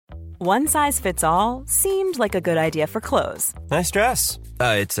One size fits all seemed like a good idea for clothes. Nice dress.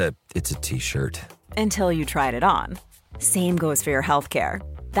 It's a T-shirt. Until you tried it on. Same goes for your healthcare.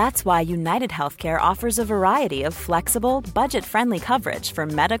 That's why United Healthcare offers a variety of flexible, budget-friendly coverage for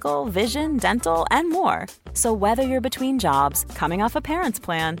medical, vision, dental, and more. So whether you're between jobs, coming off a parent's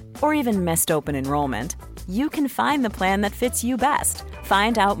plan, or even missed open enrollment, you can find the plan that fits you best.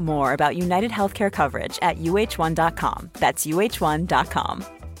 Find out more about United Healthcare coverage at uh1.com. That's uh1.com.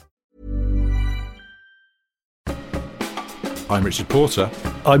 I'm Richard Porter.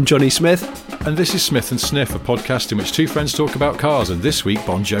 I'm Johnny Smith. And this is Smith & Sniff, a podcast in which two friends talk about cars, and this week,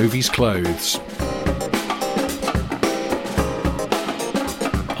 Bon Jovi's clothes.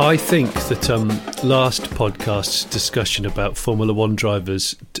 I think that last podcast's discussion about Formula One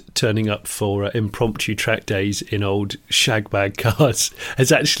drivers turning up for impromptu track days in old shagbag cars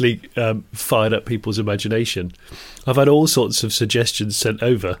has actually fired up people's imagination. I've had all sorts of suggestions sent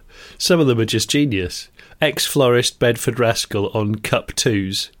over. Some of them are just genius. Ex-florist Bedford Rascal on Cup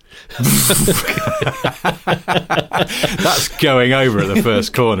 2s. That's going over at the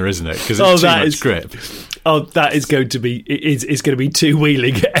first corner, isn't it? Because it's too much grip. Oh, that is going to be it's going to be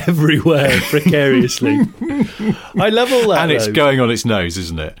two-wheeling everywhere precariously. I love all that, and it's going on its nose,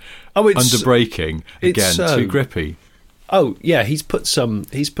 isn't it? Oh, it's under braking again, too grippy. Oh yeah, he's put some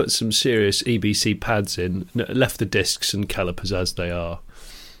serious EBC pads in, left the discs and calipers as they are,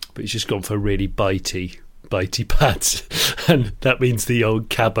 but he's just gone for really bitey pads, and that means the old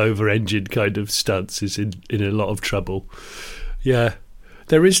cab over engine kind of stunts is in a lot of trouble. Yeah,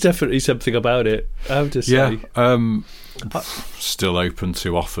 there is definitely something about it, I have to say. Yeah, still open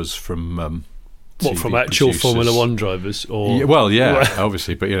to offers from from actual producers. Formula One drivers, or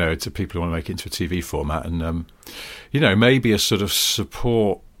obviously, but to people who want to make it into a TV format, and maybe a sort of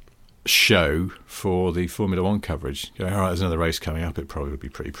support show for the Formula One coverage. All right, there's another race coming up. It probably would be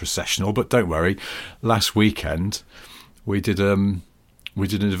pretty processional, but don't worry. Last weekend we did an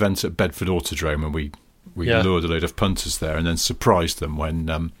event at Bedford Autodrome, and we lured a load of punters there, and then surprised them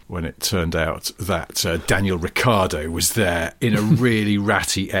when it turned out that Daniel Ricciardo was there in a really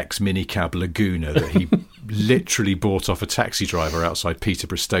ratty ex-minicab Laguna that he literally bought off a taxi driver outside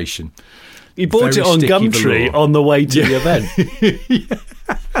Peterborough Station. He bought it on Gumtree on the way to the event.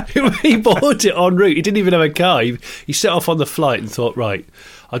 He bought it en route. He didn't even have a car. He set off on the flight and thought, right,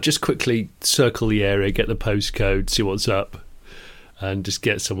 I'll just quickly circle the area, get the postcode, see what's up, and just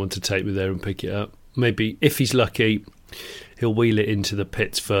get someone to take me there and pick it up. Maybe, if he's lucky, he'll wheel it into the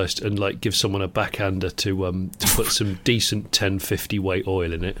pits first and give someone a backhander to put some decent 1050 weight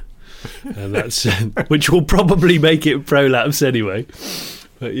oil in it, and that's which will probably make it pro laps anyway.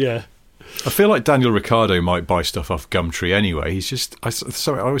 But yeah. I feel like Daniel Ricciardo might buy stuff off Gumtree anyway. He's just... for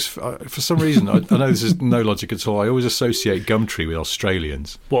some reason, I know this is no logic at all, I always associate Gumtree with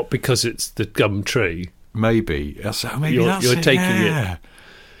Australians. What, because it's the Gumtree? Maybe. You're taking it.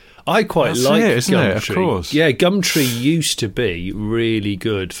 I quite like it, isn't Gumtree. It? Of course. Yeah, Gumtree used to be really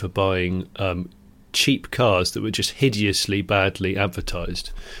good for buying cheap cars that were just hideously badly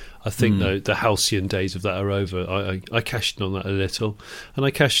advertised. I think, though, the halcyon days of that are over. I cashed in on that a little, and I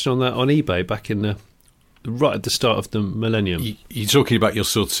cashed in on that on eBay back in right at the start of the millennium. You're talking about your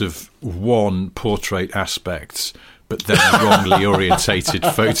sort of one portrait aspects, but then a wrongly orientated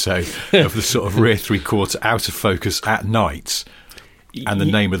photo of the sort of rear three-quarter out of focus at night, and the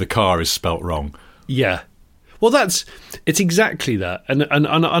name of the car is spelt wrong. Yeah. Well, it's exactly that, and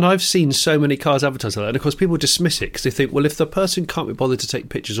I've seen so many cars advertised like that, and of course people dismiss it because they think, well, if the person can't be bothered to take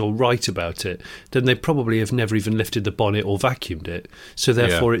pictures or write about it, then they probably have never even lifted the bonnet or vacuumed it, so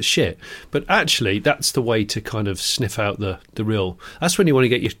therefore it's shit. But actually, that's the way to kind of sniff out the real. That's when you want to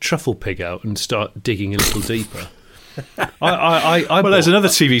get your truffle pig out and start digging a little deeper. There's another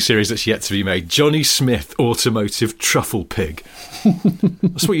TV series that's yet to be made, Johnny Smith Automotive Truffle Pig.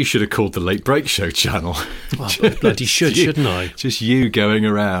 That's what you should have called the Late Break Show channel. Well, bloody shouldn't I? Just you going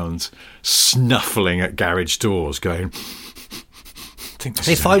around snuffling at garage doors, going.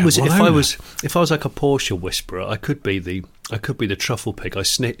 If I was like a Porsche whisperer, I could be the truffle pig. I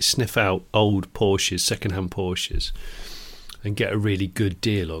sniff out old Porsches, second-hand Porsches, and get a really good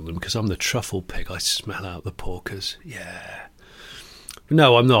deal on them because I'm the truffle pig. I smell out the porkers. Yeah.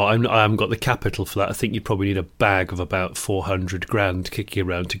 No, I'm not. I haven't got the capital for that. I think you probably need a bag of about 400 grand kicking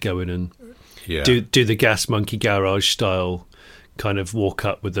around to go in and do the Gas Monkey Garage style kind of walk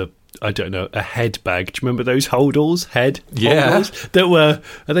up with a head bag. Do you remember those holdalls? Holdalls that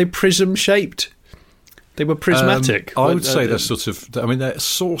are they prism shaped? They were prismatic. I would say they're sort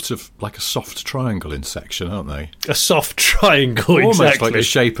of like a soft triangle in section, aren't they? A soft triangle, almost exactly. like the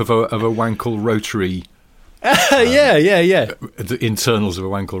shape of a Wankel rotary Yeah. The internals of a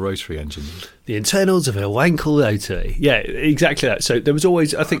Wankel rotary engine. The internals of a Wankel rotary. Yeah, exactly that. So there was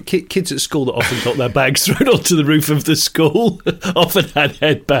always, I think, kids at school that often got their bags thrown onto the roof of the school often had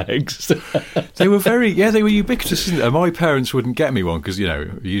head bags. They were they were ubiquitous, isn't it? My parents wouldn't get me one because,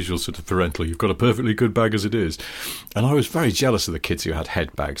 usual sort of parental, you've got a perfectly good bag as it is. And I was very jealous of the kids who had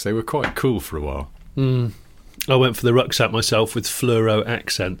head bags. They were quite cool for a while. I went for the rucksack myself with fluoro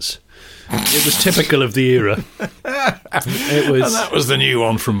accents. It was typical of the era. It was, and that was the new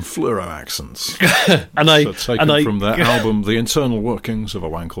one from Fluoro Accents. Taken from their album, The Internal Workings of a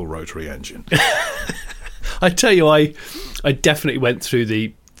Wankel Rotary Engine. I tell you, I definitely went through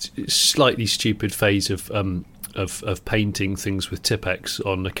the slightly stupid phase of painting things with Tipp-Ex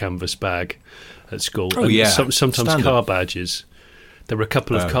on a canvas bag at school. Oh, and sometimes Standard. car badges. There were a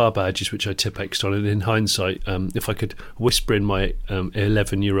couple of car badges which I Tipp-Ex'd on, and in hindsight, if I could whisper in my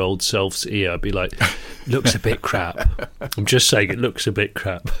 11-year-old self's ear, I'd be like, looks a bit crap. I'm just saying, it looks a bit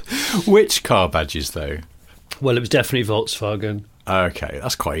crap. Which car badges, though? Well, it was definitely Volkswagen. Okay,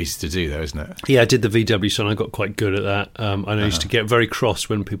 that's quite easy to do, though, isn't it? Yeah, I did the VW, so I got quite good at that. And I used to get very cross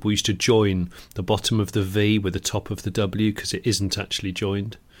when people used to join the bottom of the V with the top of the W, because it isn't actually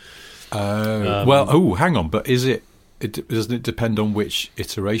joined. Hang on, but is it? Doesn't it depend on which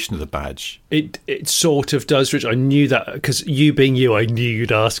iteration of the badge? It sort of does, Rich. I knew that, because you being you, I knew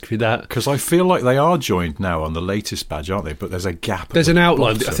you'd ask me that. Because I feel like they are joined now on the latest badge, aren't they? But there's a gap. There's an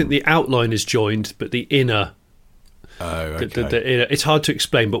outline. Bottom. I think the outline is joined, but the inner... Oh, okay. The inner, it's hard to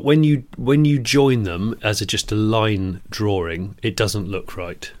explain, but when you join them as just a line drawing, it doesn't look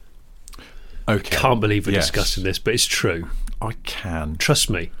right. Okay. Can't believe we're discussing this, but it's true. I can.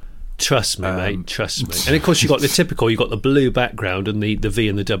 Trust me, mate. Trust me. And of course, you got the typical. You got the blue background, and the V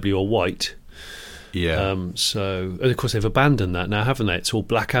and the W are white. Yeah. And of course, they've abandoned that now, haven't they? It's all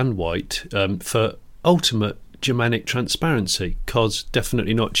black and white for ultimate Germanic transparency. COS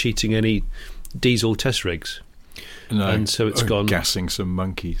definitely not cheating any diesel test rigs. No. And so it's gone gassing some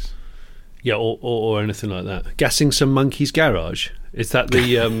monkeys. Yeah, or anything like that. Gassing some monkey's garage. Is that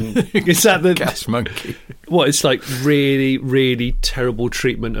the? Is that the gas monkey? What? It's like really, really terrible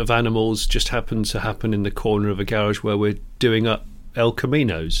treatment of animals just happens to happen in the corner of a garage where we're doing up El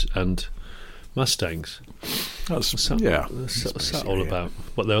Caminos and Mustangs. What's What's that all about?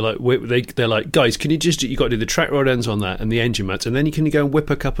 What they're like? They're like, guys, can you you got to do the track rod ends on that and the engine mats, and then you can go and whip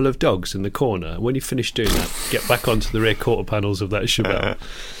a couple of dogs in the corner. And when you finish doing that, get back onto the rear quarter panels of that shebang.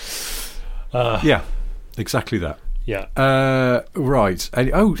 Yeah, exactly that. Yeah. Right.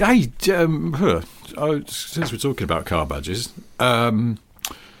 Since we're talking about car badges,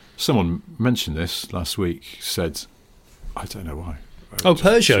 someone mentioned this last week. Said, I don't know why.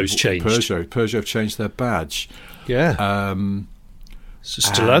 Peugeot's changed. Peugeot have changed their badge. Yeah.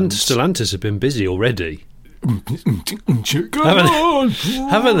 Stellantis have been busy already. Haven't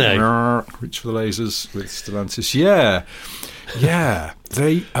they? Reach for the lasers with Stellantis. Yeah.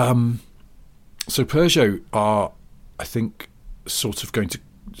 They. So Peugeot are, I think,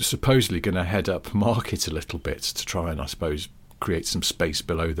 supposedly going to head up market a little bit to try and, I suppose, create some space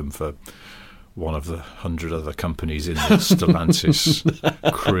below them for one of the 100 other companies in the Stellantis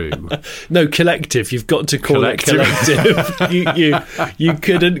crew. No, collective. You've got to call it collective. you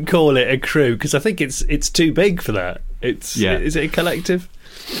couldn't call it a crew, because I think it's too big for that. Is it a collective?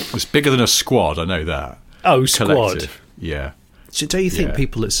 It's bigger than a squad, I know that. Oh, squad. Collective. Yeah. So do you think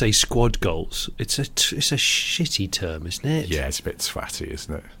people that say squad goals, it's a shitty term, isn't it? Yeah, it's a bit twatty,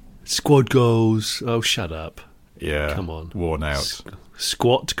 isn't it? Squad goals. Oh, shut up. Yeah. Come on. Worn out.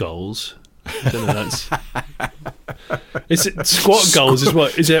 Squat goals. I don't know. Is it squat goals?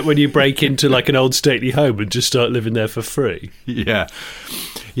 Is it when you break into like an old stately home and just start living there for free? Yeah.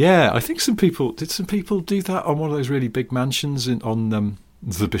 I think some people do that on one of those really big mansions on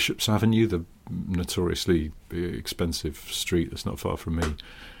the Bishop's Avenue, the notoriously expensive street that's not far from me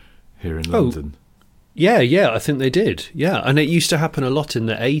here in London. Yeah, I think they did. Yeah, and it used to happen a lot in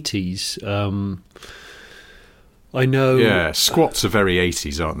the 80s. I know. Yeah, squats are very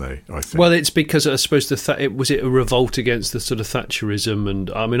 80s, aren't they? I think. Well, it's because I suppose was it a revolt against the sort of Thatcherism, and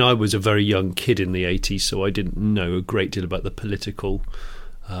I mean, I was a very young kid in the 80s, so I didn't know a great deal about the political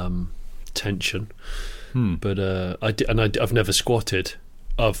tension. But I've never squatted.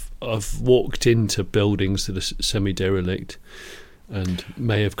 I've walked into buildings that are semi-derelict, and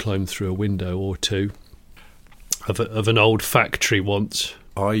may have climbed through a window or two of an old factory once.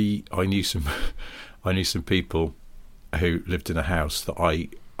 I knew some people who lived in a house that I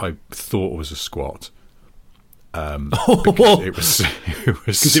thought was a squat, Because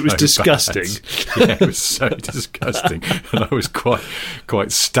it was disgusting. Yeah, it was so disgusting, and I was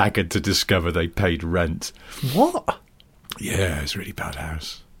quite staggered to discover they paid rent. What? Yeah, it was a really bad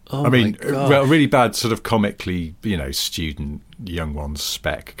house. Oh, I mean, my God. well, really bad, sort of comically, student young ones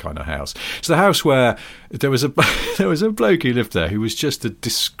spec kind of house. It's the house where there was a bloke who lived there who was just a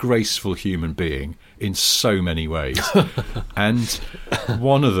disgraceful human being in so many ways, and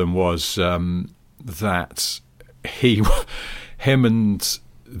one of them was that him and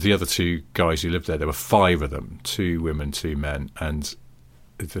the other two guys who lived there. There were 5 of them, 2 women, 2 men, and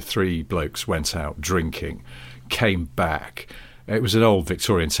the 3 blokes went out drinking, came back. It was an old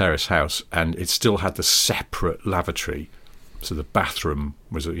Victorian terrace house, and it still had the separate lavatory. So the bathroom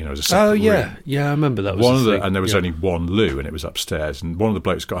was, a separate Oh, yeah. room. Yeah, I remember that was And there was only one loo, and it was upstairs. And one of the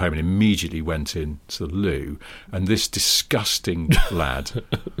blokes got home and immediately went into the loo, and this disgusting lad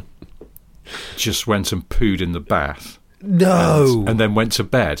just went and pooed in the bath. No. And then went to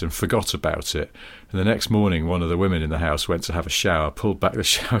bed and forgot about it. And the next morning, one of the women in the house went to have a shower, pulled back the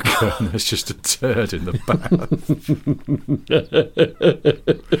shower curtain, and there's just a turd in the bath.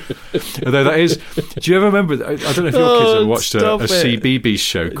 Although that is... Do you ever remember... I don't know if your kids ever watched a CBeebies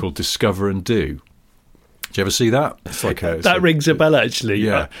show called Discover and Do. Did you ever see that? It's like that rings a bell, actually.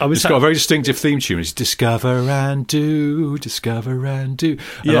 Yeah. It's got a very distinctive theme tune. It's Discover and Do, Discover and Do.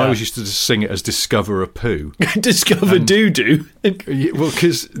 And I always used to just sing it as Discover a Poo. Discover Do-Do. Well,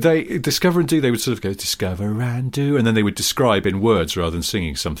 because they Discover and Do, they would sort of go Discover and Do, and then they would describe in words rather than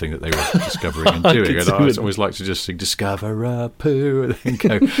singing something that they were discovering and doing. And I always like to just sing Discover a Poo, and then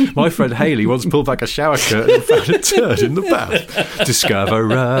go, my friend Hayley once pulled back a shower curtain and found a turd in the bath.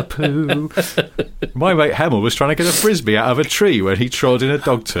 Discover a Poo. My mate Hemel was trying to get a frisbee out of a tree when he trod in a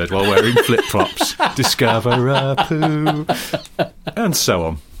dog turd while wearing flip-flops. Discover a Poo. And so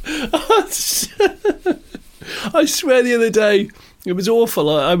on. I swear the other day it was awful.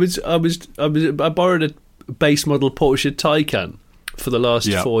 I borrowed a base model Porsche Taycan for the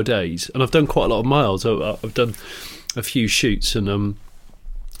last 4 days, and I've done quite a lot of miles. I've done a few shoots, and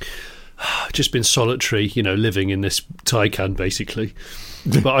just been solitary, living in this Taycan basically.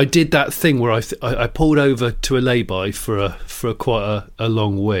 But I did that thing where I pulled over to a lay-by for quite a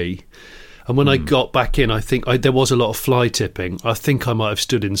long wee, and when I got back in, I think there was a lot of fly tipping. I think I might have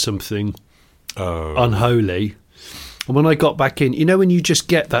stood in something unholy, and when I got back in, when you just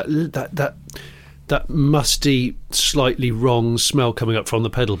get that musty, slightly wrong smell coming up from the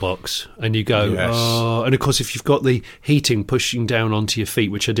pedal box, and you go, oh, and of course if you've got the heating pushing down onto your feet,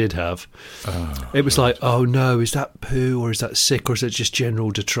 which I did have, it was like, oh no, is that poo, or is that sick, or is it just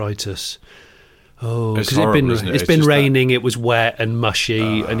general detritus? Oh, because it's been raining, it was wet and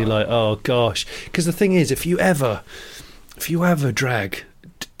mushy, and you're like, oh gosh. Because the thing is, if you ever drag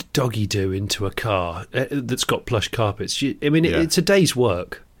doggy do into a car that's got plush carpets, it's a day's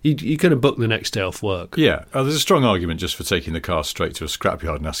work. You're going to book the next day off work. Yeah, there's a strong argument just for taking the car straight to a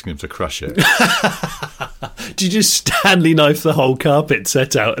scrapyard and asking them to crush it. Do you just Stanley knife the whole carpet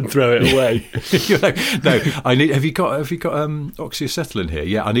set out and throw it away? No, I need. Have you got oxyacetylene here?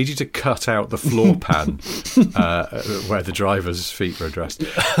 Yeah, I need you to cut out the floor pan where the driver's feet were addressed.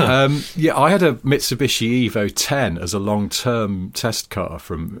 I had a Mitsubishi Evo 10 as a long-term test car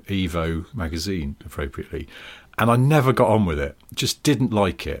from Evo magazine, appropriately. And I never got on with it. Just didn't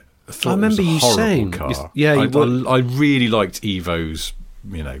like it. I remember you saying, car. I really liked Evo's,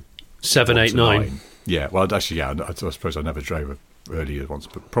 7, 8, 9. Yeah, well, actually, I suppose I never drove earlier ones,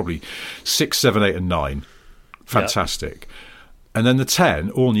 but probably 6, 7, 8, and 9. Fantastic. Yeah. And then the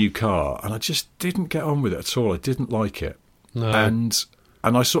 10, all new car, and I just didn't get on with it at all. I didn't like it. No. And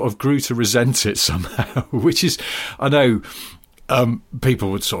I sort of grew to resent it somehow, which is, I know...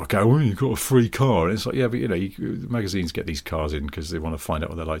 people would sort of go, you've got a free car. And it's like, yeah, but, magazines get these cars in because they want to find out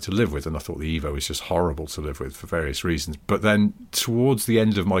what they're like to live with. And I thought the Evo was just horrible to live with for various reasons. But then towards the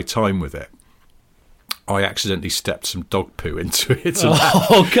end of my time with it, I accidentally stepped some dog poo into it.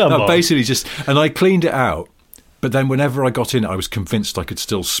 Come on. Basically and I cleaned it out. But then whenever I got in, I was convinced I could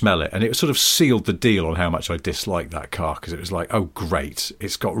still smell it. And it sort of sealed the deal on how much I disliked that car, because it was like, oh, great,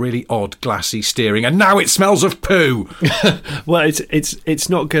 it's got really odd, glassy steering, and now it smells of poo. Well, it's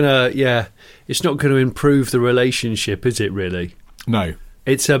not going to, it's not going to improve the relationship, is it, really? No.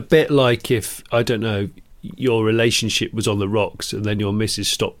 It's a bit like if, I don't know, your relationship was on the rocks and then your missus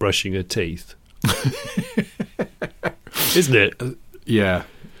stopped brushing her teeth. Isn't it? Yeah.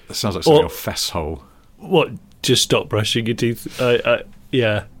 That sounds like something off Fess Hole. What? Just stop brushing your teeth.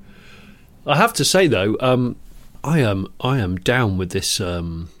 Yeah, I have to say though, I am down with this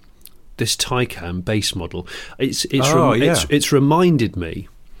this Taycan base model. It's reminded me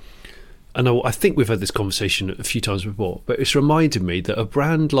and I think we've had this conversation a few times before, but it's reminded me that a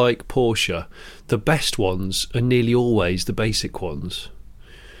brand like Porsche, the best ones are nearly always the basic ones.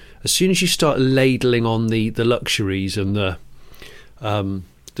 As soon as you start ladling on the luxuries and all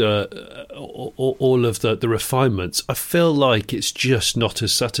of the refinements, I feel like it's just not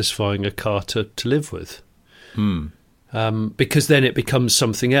as satisfying a car to live with. Because then it becomes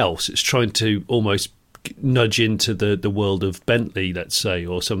something else. It's trying to almost nudge into the world of Bentley, let's say,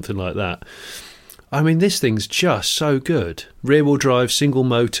 or something like that. I mean, this thing's just so good. Rear-wheel drive, single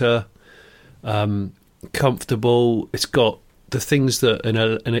motor, comfortable. It's got the things that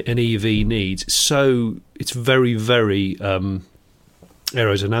an EV needs. So it's very, very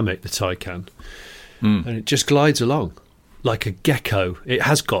aerodynamic, the Taycan. And it just glides along like a gecko. It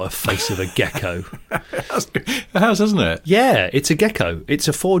has got a face of a gecko. It has, hasn't it? Yeah, it's a gecko. It's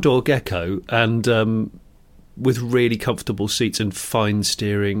a 4-door gecko, and with really comfortable seats and fine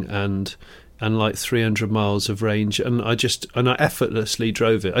steering and like 300 miles of range. And I effortlessly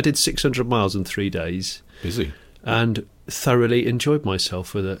drove it. I did 600 miles in 3 days. Busy. And thoroughly enjoyed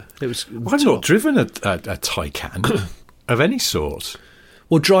myself with it. It was. I've not driven a Taycan of any sort.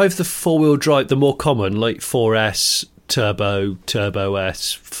 Well, drive the 4-wheel drive, the more common, like 4S, Turbo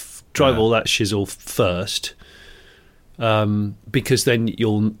S. Drive all that shizzle first, because then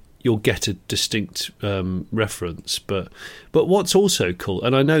you'll get a distinct reference. But what's also cool,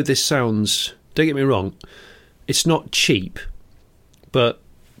 and I know this sounds, don't get me wrong, it's not cheap, but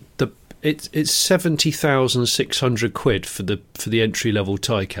it's 70,600 quid for the entry level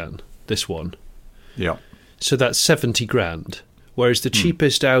Taycan. This one, yeah. So that's 70 grand. Whereas the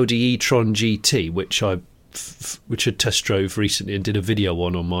cheapest Audi e-tron GT, which I test drove recently and did a video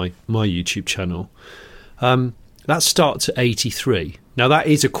on my YouTube channel, that starts at 83. Now that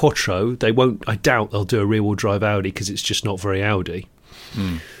is a Quattro. I doubt they'll do a rear-wheel drive Audi because it's just not very Audi.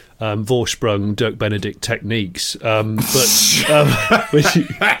 Vorsprung Dirk Benedict techniques, but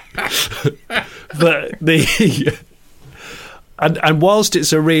the and whilst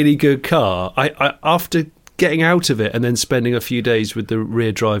it's a really good car, I after getting out of it and then spending a few days with the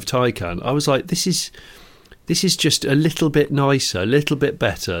rear drive Taycan, I was like, this is just a little bit nicer, a little bit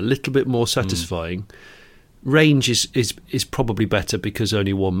better, a little bit more satisfying. Range is probably better because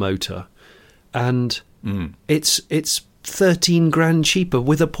only one motor, and it's 13 grand cheaper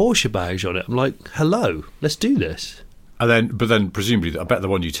with a Porsche badge on it. I'm like, hello, let's do this. But then presumably, I bet the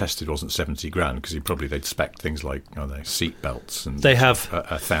one you tested wasn't 70 grand because they'd spec things like seat belts, and they have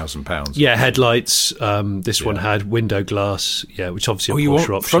 £1,000. Yeah, headlights. This one had window glass. Yeah, which obviously you a Porsche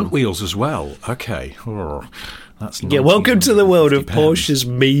want option. front wheels as well. Okay, that's welcome to the world of Porsche's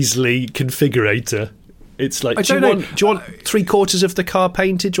measly configurator. It's like, do you want 3/4 of the car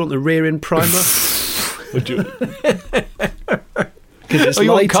painted? Do you want the rear end primer? It's you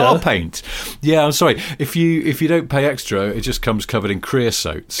want lighter. car paint? Yeah, I'm sorry. If you don't pay extra, it just comes covered in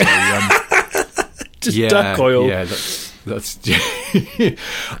creosote. So, just duck oil. Yeah, that's.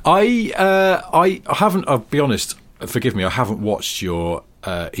 I haven't. I'll be honest. Forgive me. I haven't watched your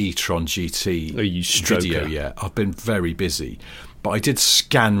e-tron GT video yet. I've been very busy. But I did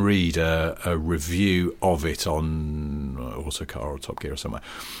read a review of it on Autocar or Top Gear or somewhere,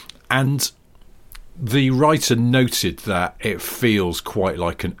 and the writer noted that it feels quite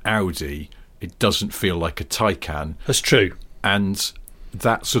like an Audi. It doesn't feel like a Taycan. That's true. And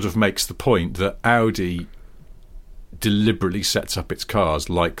that sort of makes the point that Audi deliberately sets up its cars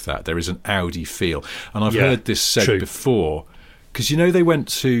like that. There is an Audi feel. And I've heard this said before, because they went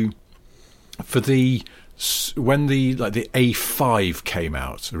to, when the A5 came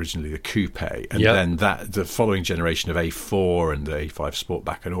out originally, the coupe, and then the following generation of A4 and the A5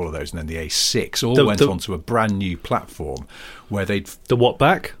 Sportback and all of those, and then the A6 all went onto a brand new platform where they'd the what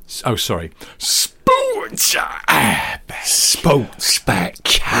back? Oh, sorry, Sportback.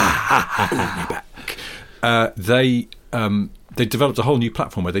 They developed a whole new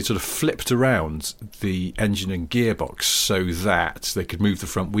platform where they sort of flipped around the engine and gearbox so that they could move the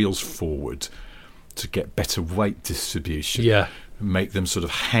front wheels forward to get better weight distribution, make them sort of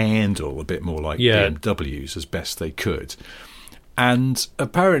handle a bit more like BMWs as best they could. And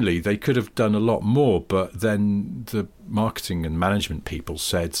apparently they could have done a lot more, but then the marketing and management people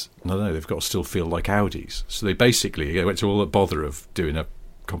said, no, they've got to still feel like Audis. So they basically went to all the bother of doing a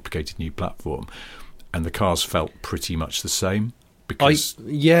complicated new platform, and the cars felt pretty much the same because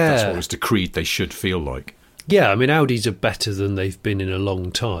that's what was decreed they should feel like. Yeah, I mean, Audis are better than they've been in a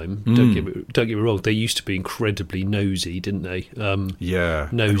long time. Don't get me wrong. They used to be incredibly nosy, didn't they?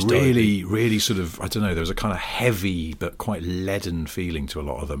 Really sort of, I don't know, there was a kind of heavy but quite leaden feeling to a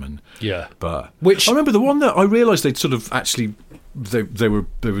lot of them. But I remember the one that I realised they'd sort of actually they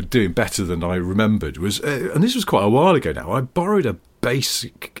were doing better than I remembered was, and this was quite a while ago now. I borrowed a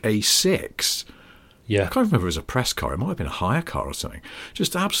basic A6. Yeah, I can't remember if it was a press car. It might have been a hire car or something.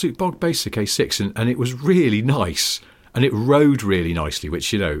 Just absolute bog basic A6, and it was really nice, and it rode really nicely,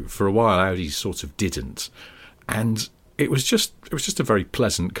 which, you know, for a while Audi sort of didn't. And it was just a very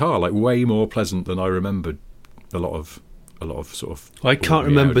pleasant car, like way more pleasant than I remembered. A lot of sort of. I can't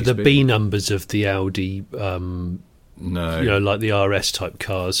remember the B numbers of the Audi. No, you know, like the RS type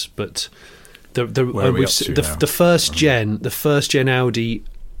cars, but the first gen Audi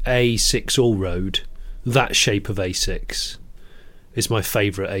A6 all road, that shape of A6 is my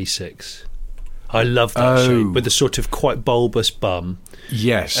favourite A6. I love that shape with the sort of quite bulbous bum.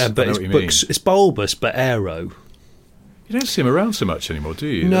 Yes, but it's bulbous but aero. You don't see them around so much anymore, do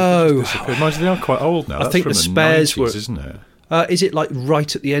you? No, they are quite old now. I think the spares 90s, were, isn't it? Is it like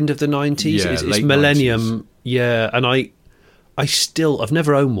right at the end of the 90s? Yeah, it's Millennium. 90s. Yeah, and I've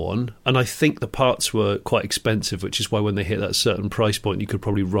never owned one, and I think the parts were quite expensive, which is why when they hit that certain price point, you could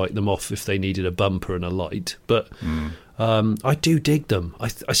probably write them off if they needed a bumper and a light. But I do dig them. I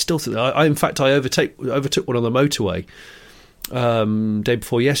still think I overtook one on the motorway day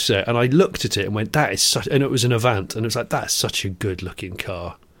before yesterday, and I looked at it and went, "That is such," and it was an Avant, and it was like, "That's such a good looking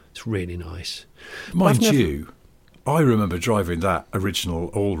car. It's really nice." Mind you, I remember driving that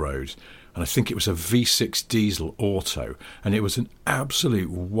original all road. And I think it was a V6 diesel auto, and it was an absolute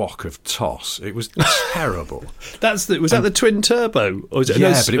wok of toss. It was terrible. Was that the twin turbo? Or was it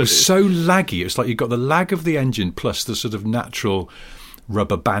but it was so laggy. It was like you got the lag of the engine plus the sort of natural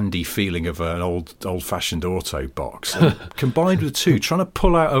rubber bandy feeling of an old-fashioned auto box. And combined with the two, trying to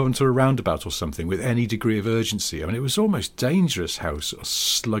pull out onto a roundabout or something with any degree of urgency. I mean, it was almost dangerous how sort of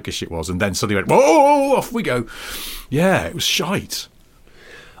sluggish it was. And then suddenly went, whoa, off we go. Yeah, it was shite.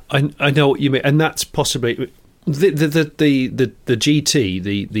 I know what you mean, and that's possibly the GT,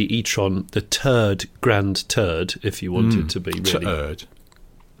 the e-tron, the Grand Turd, if you want it to be really. Turd.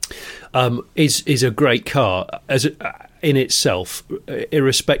 Is a great car in itself,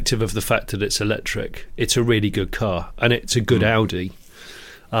 irrespective of the fact that it's electric. It's a really good car, and it's a good Audi.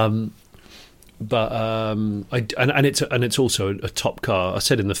 And it's also a top car. I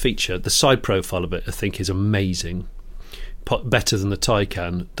said in the feature, the side profile of it, I think, is amazing. Better than the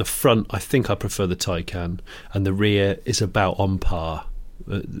Taycan. The front, I think I prefer the Taycan, and the rear is about on par.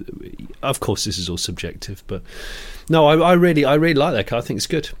 Of course, this is all subjective, but no, I really like that car. I think it's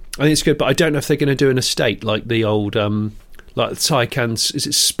good. But I don't know if they're going to do an estate like the old, like the Taycan's. Is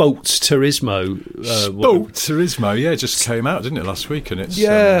it Spolt's Turismo? Spolt's Turismo, yeah, it just came out, didn't it, last week? And it's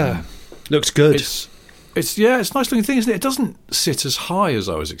looks good. It's a nice looking thing, isn't it? It doesn't sit as high as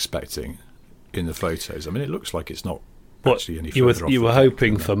I was expecting in the photos. I mean, it looks like it's not. You were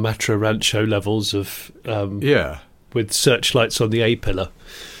hoping for Matra Rancho levels of with searchlights on the A pillar.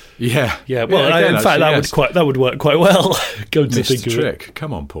 Yeah. Well, again, in fact, that would work quite well. Come to think of trick. It.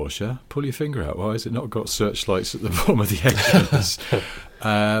 Come on, Porsche, pull your finger out. Why has it not got searchlights at the bottom of the engines?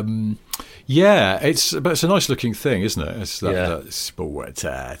 It's a nice looking thing, isn't it? It's that Sport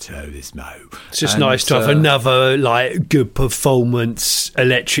Turismo. It's just nice to have another like good performance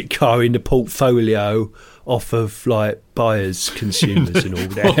electric car in the portfolio. Off of like buyers, consumers, and all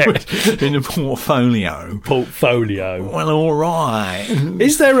that in the portfolio. Well, all right.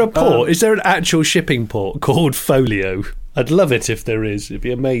 Is there a port? Is there an actual shipping port called Folio? I'd love it if there is. It'd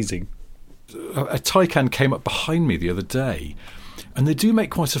be amazing. A Taycan came up behind me the other day, and they do make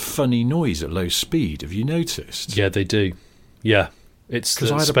quite a funny noise at low speed. Have you noticed? Yeah, they do. Yeah, it's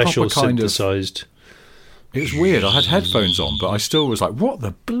the special synthesized. It was weird. I had headphones on, but I still was like, what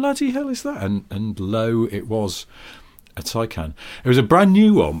the bloody hell is that? And lo, it was a Taycan. It was a brand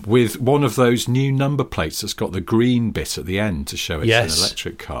new one with one of those new number plates that's got the green bit at the end to show it's an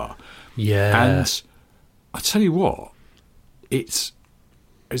electric car. Yeah. And I tell you what, it's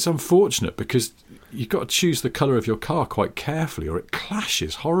unfortunate because you've got to choose the colour of your car quite carefully or it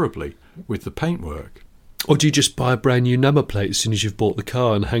clashes horribly with the paintwork. Or do you just buy a brand new number plate as soon as you've bought the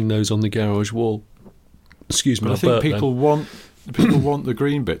car and hang those on the garage wall? Excuse me. But I think people want the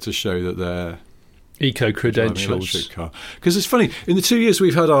green bit to show that they're eco credentials. Because it's funny, in the 2 years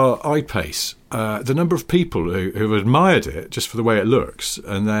we've had our I-Pace, the number of people who have admired it just for the way it looks,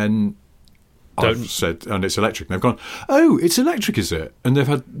 and then I've said, and it's electric, and they've gone, oh, it's electric, is it? And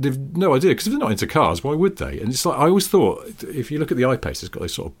they've no idea, because if they're not into cars, why would they? And it's like, I always thought, if you look at the I-Pace, it's got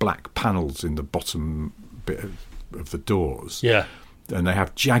those sort of black panels in the bottom bit of the doors. Yeah. And they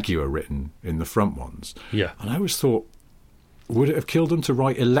have Jaguar written in the front ones. Yeah. And I always thought, would it have killed them to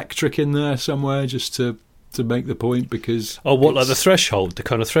write electric in there somewhere just to make the point? Because like the threshold, the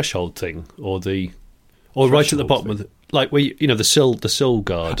kind of threshold thing, or right at the bottom of like where the sill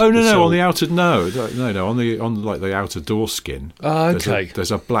guard. Oh no, on the outer no, on like the outer door skin. Okay.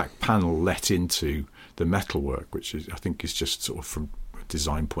 There's a black panel let into the metalwork, which I think is just sort of from a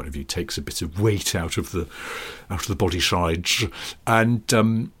design point of view takes a bit of weight out of the body sides,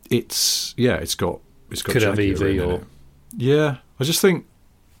 and it's got could have EV or I just think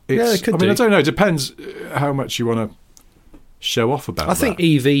it's. I don't know. It depends how much you want to show off about. I think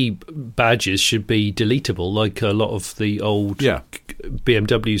EV badges should be deletable, like a lot of the old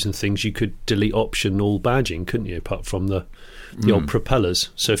BMWs and things. You could delete option all badging, couldn't you? Apart from the old propellers.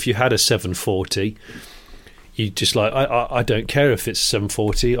 So if you had a 740, you just like I don't care if it's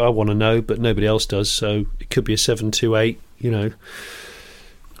 740. I want to know, but nobody else does. So it could be a 728.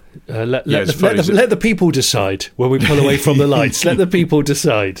 Let the people decide when we pull away from the lights. Let the people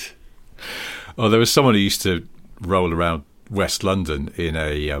decide. Oh, there was someone who used to roll around West London in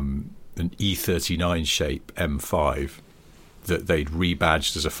an E39 shape M5 that they'd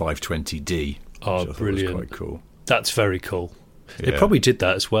rebadged as a 520D. Oh, brilliant! Was quite cool. That's very cool. They probably did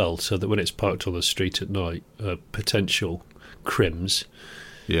that as well, so that when it's parked on the street at night, potential crims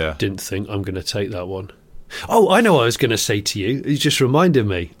didn't think, I'm going to take that one. Oh, I know what I was going to say to you. You just reminded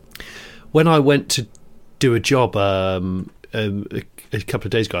me. When I went to do a job a couple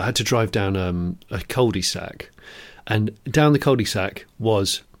of days ago, I had to drive down a cul-de-sac. And down the cul-de-sac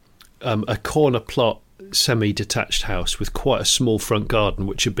was a corner plot semi-detached house with quite a small front garden,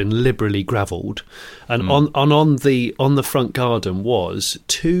 which had been liberally gravelled. And on the front garden was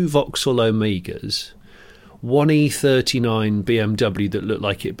 2 Vauxhall Omegas, one E39 BMW that looked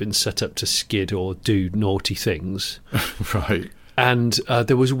like it had been set up to skid or do naughty things. Right. And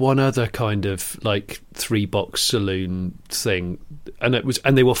there was one other kind of like 3-box saloon thing, and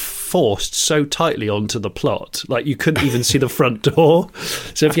they were forced so tightly onto the plot, like you couldn't even see the front door.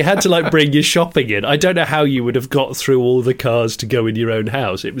 So if you had to like bring your shopping in, I don't know how you would have got through all the cars to go in your own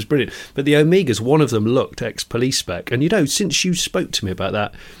house. It was brilliant. But the Omegas, one of them looked ex-police spec, and since you spoke to me about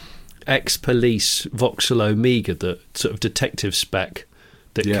that ex-police Vauxhall Omega, the sort of detective spec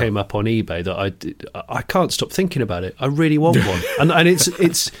that came up on eBay, that I can't stop thinking about it. I really want one, and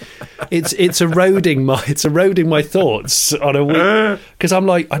it's eroding my thoughts on a week, because I'm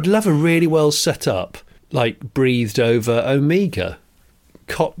like, I'd love a really well set up, like breathed over Omega,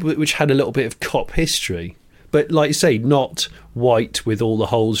 which had a little bit of cop history, but like you say, not white with all the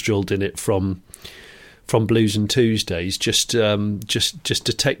holes drilled in it from Blues and Tuesdays, just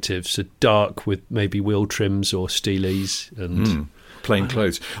detectives, so dark with maybe wheel trims or steelies and. Plain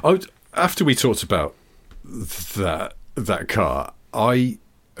clothes. After we talked about that car, it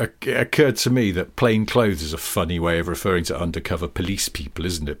occurred to me that plain clothes is a funny way of referring to undercover police people,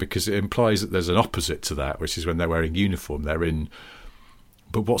 isn't it? Because it implies that there's an opposite to that, which is when they're wearing uniform, they're in.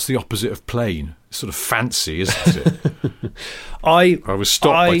 But what's the opposite of plain? It's sort of fancy, isn't it? I was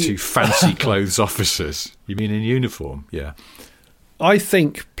stopped by 2 fancy clothes officers. You mean in uniform? Yeah. I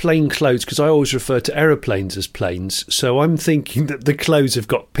think plain clothes, because I always refer to aeroplanes as planes, so I'm thinking that the clothes have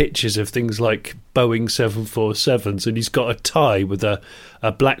got pictures of things like Boeing 747s, and he's got a tie with a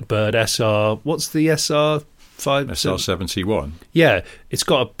Blackbird SR. What's the SR? SR-71. Yeah, it's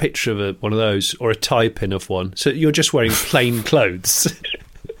got a picture of one of those, or a tie pin of one. So you're just wearing plain clothes.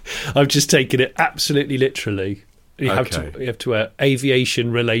 I've just taken it absolutely literally. You have to wear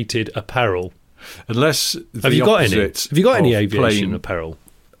aviation-related apparel. Unless have you got any aviation apparel?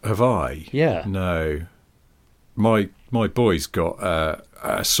 Have I? Yeah. No. My boys got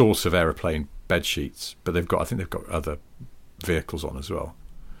a sort of aeroplane bed sheets, but I think they've got other vehicles on as well.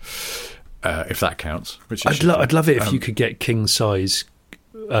 If that counts. Which I'd love it if you could get king size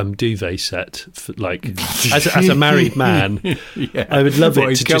duvet set for, like as a married man. Yeah. I would love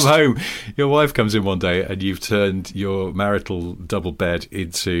it to come home. Your wife comes in one day and you've turned your marital double bed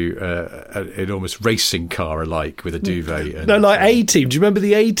into an almost racing car alike with a duvet. And, no, like A-Team. Do you remember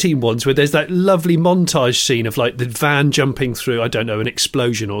the A-Team ones where there's that lovely montage scene of like the van jumping through, I don't know, an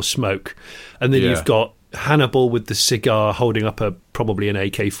explosion or smoke, and then you've got Hannibal with the cigar holding up probably an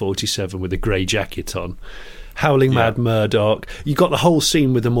AK-47 with a grey jacket on. Howling Mad Murdoch. You got the whole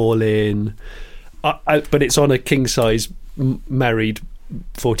scene with them all in, but it's on a king size married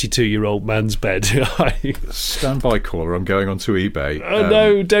 42-year-old man's bed. Stand by, caller. I'm going onto eBay. Oh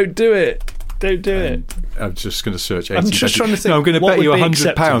no! Don't do it. Don't do it. I'm just going to search. I'm just trying to think. No, I'm going to bet you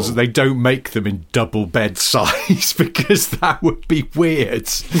 £100 that they don't make them in double bed size, because that would be weird.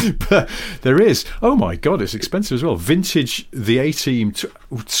 But there is. Oh my god, it's expensive as well. Vintage the A-Team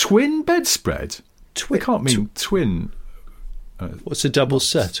twin bedspread. They can't mean twin. What's a double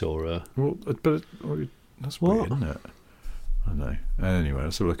set or a? Well, but that's weird, isn't it? I know. Anyway,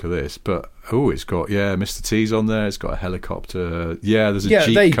 let's have a look at this. But, it's got, Mr. T's on there. It's got a helicopter. Yeah, there's a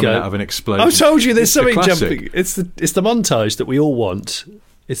Jeep coming out of an explosion. I told you there's something jumping. It's the montage that we all want.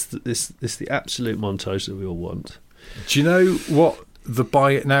 It's the absolute montage that we all want. Do you know what the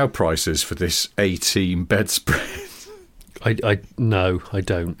buy it now price is for this A-Team bedspread? No, I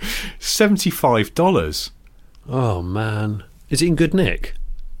don't. $75. Oh, man. Is it in good nick?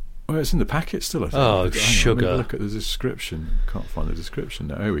 Well, it's in the packet still, I think. Oh, sugar. Let me look at the description. Can't find the description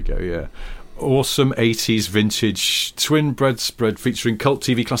now. Here we go, yeah. Awesome 80s vintage twin bedspread featuring cult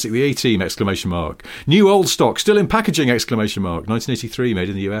TV classic The A-Team! New old stock, still in packaging! 1983, made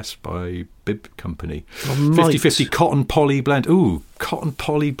in the US by Bib Company. 50-50 cotton poly blend. Ooh, cotton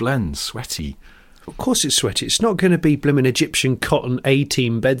poly blend, sweaty. Of course it's sweaty. It's not going to be blimmin' Egyptian cotton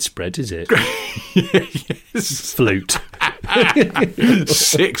A-Team bedspread, is it? Yes. Flute.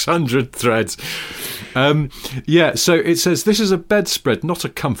 600 threads. So it says, this is a bedspread, not a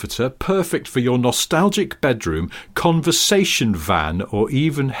comforter, perfect for your nostalgic bedroom, conversation van, or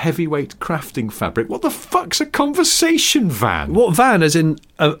even heavyweight crafting fabric. What the fuck's a conversation van? What van, as in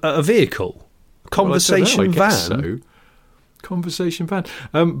a vehicle? Conversation van? So. Conversation van.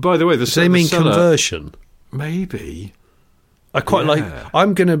 By the way, does they mean conversion? Maybe. I quite like.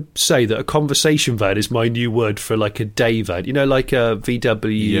 I'm going to say that a conversation van is my new word for like a day van. You know, like a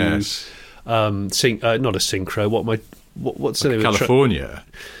VW. Yes. Not a Synchro. What's like the name? California.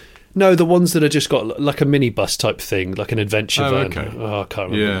 No, the ones that are just got like a minibus type thing, like an adventure van. Okay. Oh, I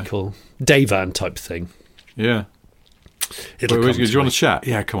can't remember what they're called. Day van type thing. Yeah. Do you want to chat?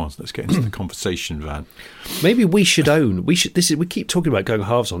 Yeah, come on. Let's get into the conversation van. Maybe we should own. We keep talking about going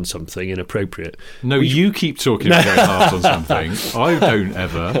halves on something inappropriate. No, you keep talking about going halves on something. I don't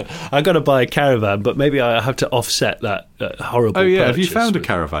ever. I got to buy a caravan, but maybe I have to offset that horrible. Oh yeah, purchase. have you found a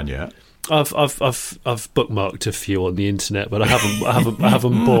caravan yet? I've bookmarked a few on the internet, but I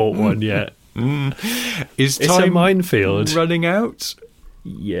haven't bought one yet. Is time it's a minefield running out?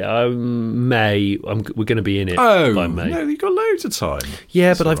 Yeah, May. We're going to be in it by May. No, you've got loads of time. Yeah,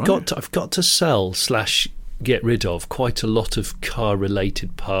 That's but I've right. got to sell / get rid of quite a lot of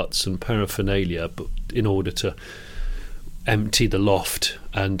car-related parts and paraphernalia, but in order to empty the loft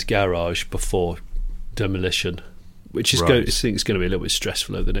and garage before demolition, which is I think it's going to be a little bit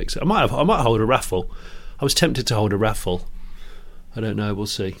stressful over the next. I might hold a raffle. I was tempted to hold a raffle. I don't know. We'll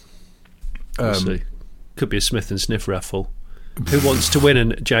see. We'll see. Could be a Smith and Sniff raffle. Who wants to win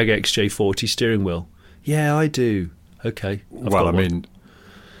a Jag XJ40 steering wheel? Yeah, I do. Okay.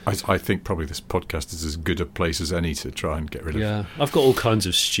 I think probably this podcast is as good a place as any to try and get rid of. Yeah, I've got all kinds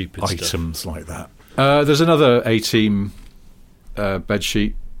of stupid items stuff. like that. There's another A-Team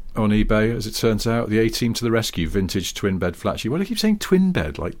bedsheet on eBay, as it turns out. The A-Team to the rescue, vintage twin bed flat sheet. Why do I keep saying twin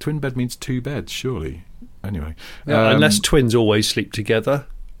bed? Like twin bed means two beds, surely. Anyway, unless twins always sleep together.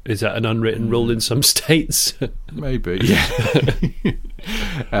 Is that an unwritten rule in some states? Maybe, yeah.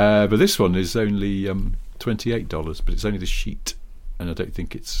 But this one is only $28, but it's only the sheet, and I don't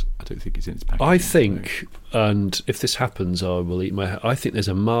think it's in its packaging. I think, and if this happens, I will eat my. I think there's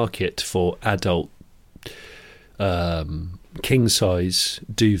a market for adult king size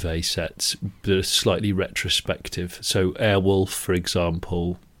duvet sets that are slightly retrospective. So Airwolf, for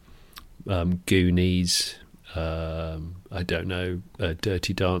example, Goonies. I don't know,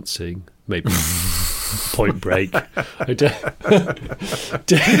 Dirty Dancing, maybe Point Break.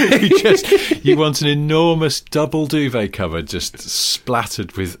 You want an enormous double duvet cover just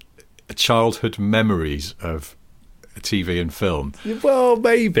splattered with childhood memories of TV and film. Well,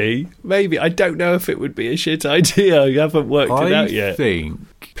 maybe. I don't know if it would be a shit idea. You haven't worked it out yet. I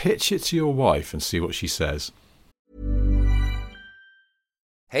think pitch it to your wife and see what she says.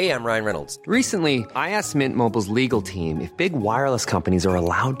 Hey, I'm Ryan Reynolds. Recently, I asked Mint Mobile's legal team if big wireless companies are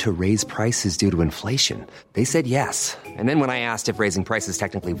allowed to raise prices due to inflation. They said yes. And then when I asked if raising prices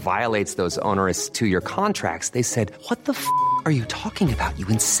technically violates those onerous 2-year contracts, they said, "What the f*** are you talking about, you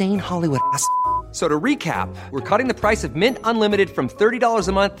insane Hollywood ass?" So to recap, we're cutting the price of Mint Unlimited from $30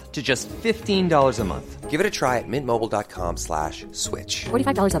 a month to just $15 a month. Give it a try at mintmobile.com/switch.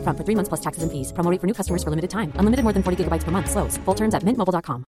 $45 up front for 3 months plus taxes and fees. Promo rate for new customers for limited time. Unlimited more than 40 gigabytes per month. Slows full terms at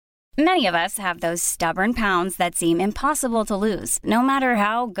mintmobile.com. Many of us have those stubborn pounds that seem impossible to lose, no matter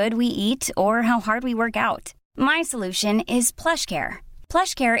how good we eat or how hard we work out. My solution is PlushCare.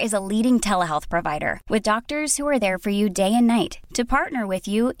 PlushCare is a leading telehealth provider with doctors who are there for you day and night to partner with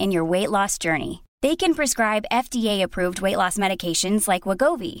you in your weight loss journey. They can prescribe FDA-approved weight loss medications like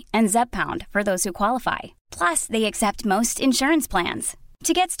Wegovy and Zepbound for those who qualify. Plus, they accept most insurance plans.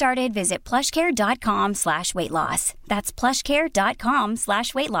 To get started, visit plushcare.com/weightloss. That's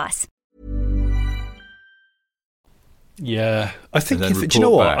plushcare.com/weightloss. Yeah, I think do you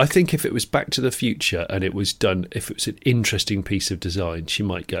know what? I think if it was Back to the Future and it was done, if it was an interesting piece of design, she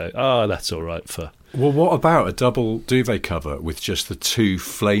might go, that's all right for... Well, what about a double duvet cover with just the 2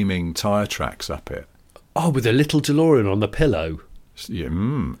 flaming tyre tracks up it? Oh, with a little DeLorean on the pillow. Yeah,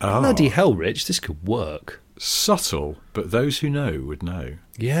 Bloody hell, Rich, this could work. Subtle, but those who know would know.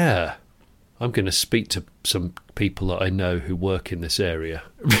 Yeah. I'm going to speak to some people that I know who work in this area.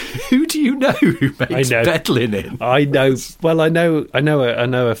 Who do you know who makes bed linen? I know. Well, I know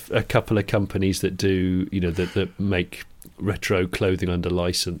a couple of companies that do, that make retro clothing under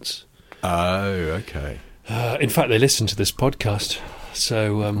license. Oh, okay. In fact, they listen to this podcast.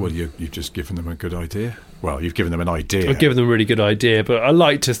 So, well, you've just given them a good idea. Well, you've given them an idea. I've given them a really good idea, but I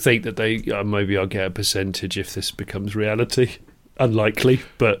like to think that they maybe I'll get a percentage if this becomes reality. Unlikely,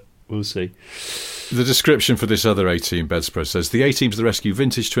 but. We'll see. The description for this other A-Team bedspread says, the A-Team to the rescue,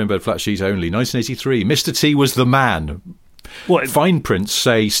 vintage twin-bed flat sheet only, 1983. Mr. T was the man. What? Fine prints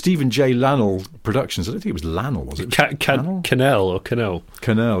say Stephen J. Lannell Productions. I don't think it was Lannell, was it? Cannell.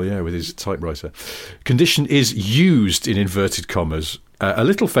 Cannell, yeah, with his typewriter. Condition is used in inverted commas. A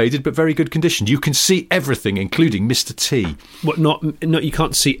little faded, but very good condition. You can see everything, including Mr. T. What? Not you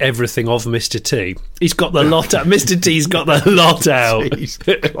can't see everything of Mr. T. He's got the lot out. Mr. T's got the lot out.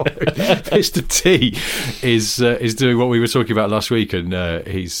 Mr. T is doing what we were talking about last week, and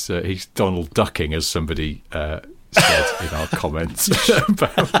he's Donald Ducking, as somebody said in our comments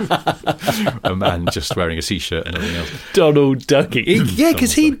about a man just wearing a t-shirt and nothing else. Donald Ducking. Yeah,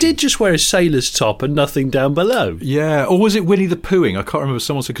 because he did just wear a sailor's top and nothing down below. Yeah, or was it Winnie the Poohing? I can't remember.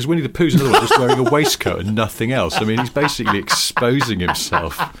 Someone said, because Winnie the Pooh's another one just wearing a waistcoat and nothing else. I mean, he's basically exposing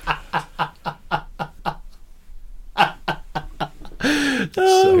himself.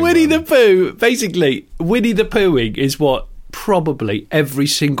 Winnie the Pooh. Basically, Winnie the Poohing is what probably every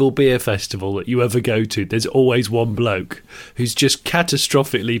single beer festival that you ever go to, there's always one bloke who's just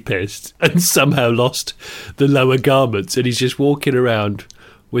catastrophically pissed and somehow lost the lower garments, and he's just walking around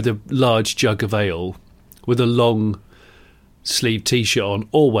with a large jug of ale with a long sleeve t-shirt on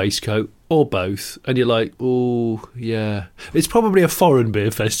or waistcoat or both, and you're like, oh yeah, it's probably a foreign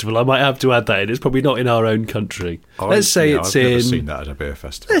beer festival. I might have to add that in. It's probably not in our own country. Let's say it's I've in... never seen that at a beer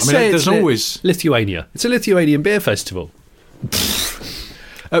festival. There's always Lithuania. It's a Lithuanian beer festival.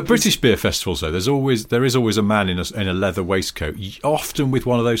 At British beer festivals, though, there is always a man in a leather waistcoat, often with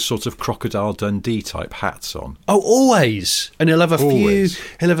one of those sort of Crocodile Dundee type hats on. Oh, always. And he'll have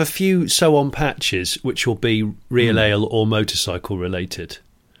a few sew-on patches, which will be real ale or motorcycle related.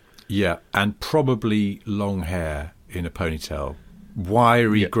 Yeah, and probably long hair in a ponytail,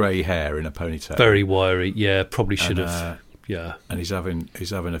 wiry grey hair in a ponytail. Very wiry. Yeah, probably should have. Yeah, and he's having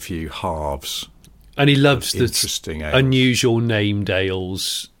a few halves. And he loves the interesting ales. Unusual named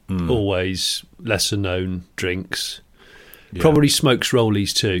ales, always lesser known drinks. Yeah. Probably smokes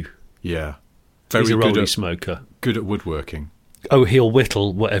rollies too. Yeah. He's a rollie smoker. Good at woodworking. Oh, he'll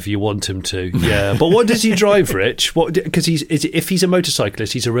whittle whatever you want him to. Yeah. But what does he drive, Rich? Because if he's a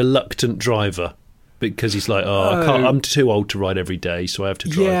motorcyclist, he's a reluctant driver. Because he's like, I'm too old to ride every day, so I have to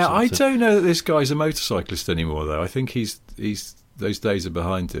drive. Yeah, something. I don't know that this guy's a motorcyclist anymore, though. I think he's those days are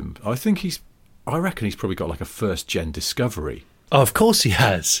behind him. I reckon he's probably got like a first-gen Discovery. Oh, of course he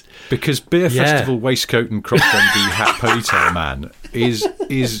has. Because beer festival waistcoat and Croc Dundee hat ponytail man is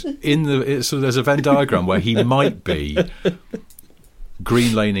in the... So there's a Venn diagram where he might be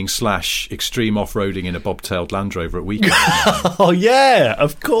green laning / extreme off-roading in a bobtailed Land Rover at weekend. Oh, yeah,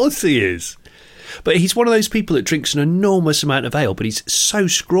 of course he is. But he's one of those people that drinks an enormous amount of ale, but he's so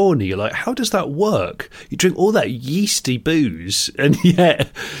scrawny. You're like, how does that work? You drink all that yeasty booze, and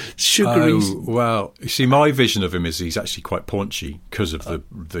yet sugary... Oh, well, you see, my vision of him is he's actually quite paunchy because of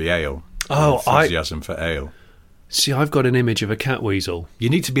the ale. Enthusiasm for ale. See, I've got an image of a cat weasel. You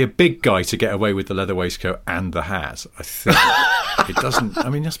need to be a big guy to get away with the leather waistcoat and the hat, I think. It doesn't... I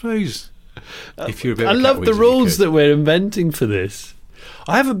mean, I suppose if you're a bit of a cat love the weasel, rules that we're inventing for this.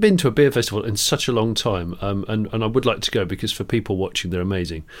 I haven't been to a beer festival in such a long time, and I would like to go because for people watching, they're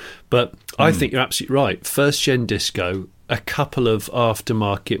amazing. But I think you're absolutely right. First-gen disco, a couple of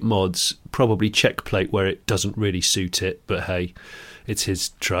aftermarket mods, probably check plate where it doesn't really suit it, but hey, it's his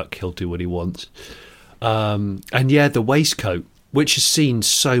truck. He'll do what he wants. And yeah, the waistcoat, which has seen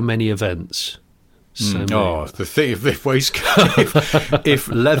so many events. The thing of this waistcoat, if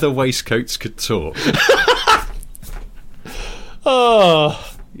leather waistcoats could talk...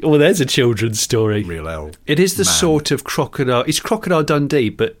 Oh, well, there's a children's story. Real L. It is the sort of crocodile. It's Crocodile Dundee,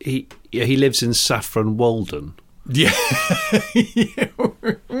 but he lives in Saffron Walden. Yeah. He's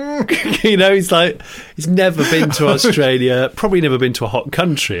never been to Australia. Probably never been to a hot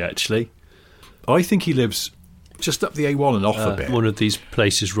country, actually. I think he lives just up the A1 and off a bit. One of these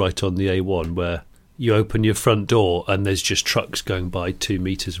places right on the A1 where you open your front door and there's just trucks going by 2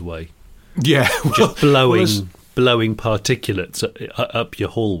 metres away. Yeah. Just blowing particulates up your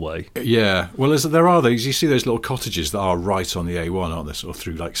hallway. Yeah. Well, there are those. You see those little cottages that are right on the A1, aren't they? Sort of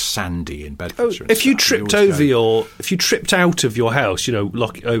through like Sandy in Bedfordshire. If you tripped if you tripped out of your house, you know,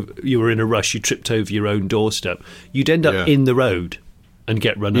 you were in a rush, you tripped over your own doorstep, you'd end up in the road and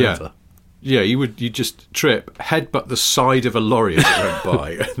get run over. Yeah, you'd just trip, headbutt the side of a lorry as it went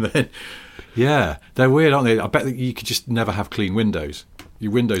by, and then they're weird, aren't they? I bet that you could just never have clean windows.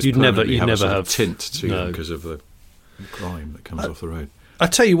 Your windows you'd never have tint to them because of the grime that comes off the road. I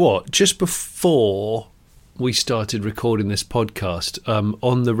tell you what, just before we started recording this podcast,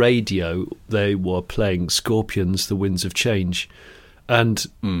 on the radio they were playing Scorpions, The Winds of Change, and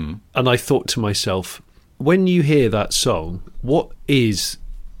I thought to myself, when you hear that song, what is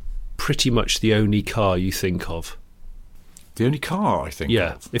pretty much the only car you think of? The only car I think of?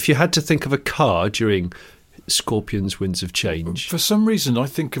 Yeah, if you had to think of a car during Scorpions, Winds of Change. For some reason, I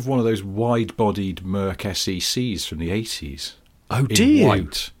think of one of those wide-bodied Merc SECs from the 80s. Oh, do you?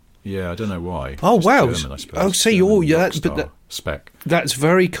 White. Yeah, I don't know why. Oh, it's wow. German, I suppose. Oh, so you're... spec. That's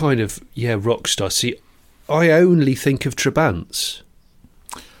very kind of, rock star. See, I only think of Trabants.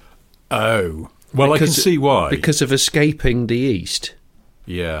 Oh. Well, I can see why. Because of Escaping the East.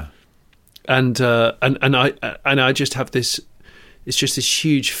 Yeah. And I just have this... It's just this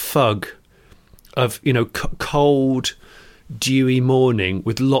huge fug of, cold, dewy morning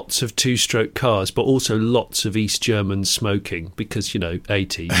with lots of two-stroke cars, but also lots of East Germans smoking because,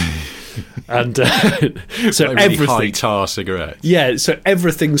 80s. And so like really everything... high tar cigarettes. Yeah, so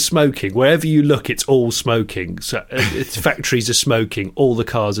everything's smoking. Wherever you look, it's all smoking. So factories are smoking, all the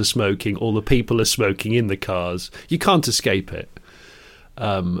cars are smoking, all the people are smoking in the cars. You can't escape it.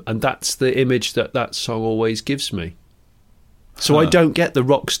 And that's the image that song always gives me. So I don't get the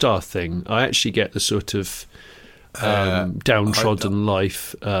rock star thing. I actually get the sort of downtrodden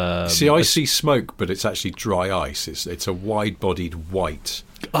life. See, I see smoke, but it's actually dry ice. It's a wide-bodied white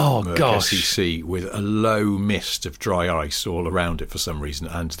SEC with a low mist of dry ice all around it for some reason,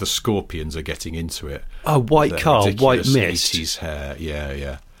 and the Scorpions are getting into it. A white car, white mist. 80s hair,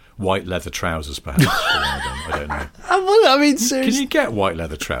 yeah. White leather trousers, perhaps. I don't know. Well, I mean, seriously. Can you get white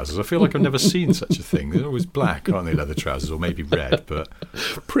leather trousers? I feel like I've never seen such a thing. They're always black, aren't they, leather trousers, or maybe red, but...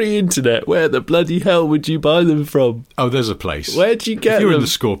 Pre-internet, where the bloody hell would you buy them from? Oh, there's a place. Where'd you get them? If you're in the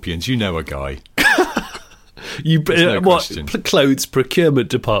Scorpions, you know a guy. Clothes procurement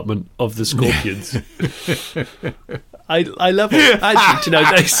department of the Scorpions. I love it.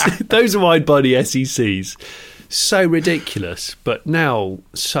 Actually, those wide-body SECs... so ridiculous, but now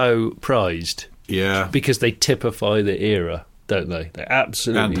so prized. Yeah. Because they typify the era, don't they? They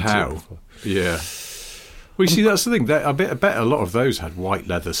absolutely typify. And how? Yeah. Well, you see, that's the thing. I bet a lot of those had white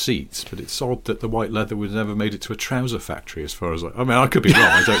leather seats, but it's odd that the white leather was never made it to a trouser factory, as far as I could be wrong.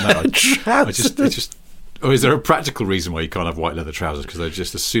 I don't know. Or is there a practical reason why you can't have white leather trousers? Because they're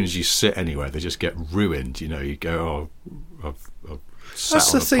just, as soon as you sit anywhere, they just get ruined. You go,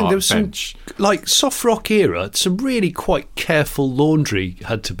 that's the thing. There was some, soft rock era, some really quite careful laundry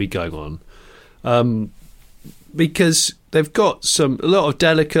had to be going on, because they've got a lot of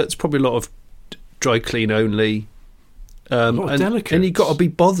delicates, probably a lot of dry clean only, a lot of delicates. And you've got to be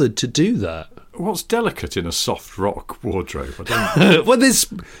bothered to do that. What's delicate in a soft rock wardrobe? I don't. Well,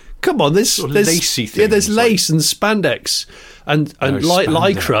 there's lacy things. Yeah, there's lace and spandex and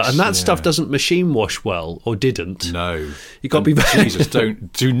lycra, and that stuff doesn't machine wash well, or didn't. No, you got to be. Jesus,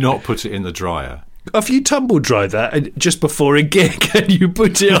 do not put it in the dryer. If you tumble dry that and just before a gig and you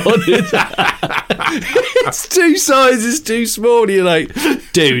put it on, it's 2 sizes too small. And you're like,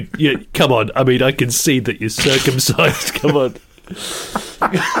 dude, come on. I mean, I can see that you're circumcised. Come on.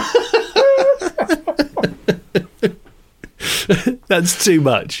 That's too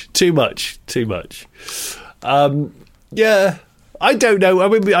much. Yeah, I don't know. I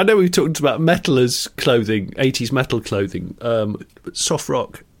mean, I know we've talked about metalers' clothing, 80s metal clothing, but soft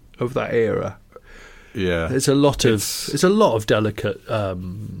rock of that era. Yeah, there's a lot of delicate,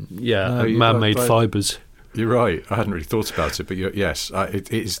 man-made fibres. You're right. I hadn't really thought about it, but yes,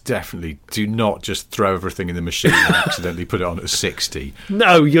 it is definitely. Do not just throw everything in the machine and accidentally put it on at 60.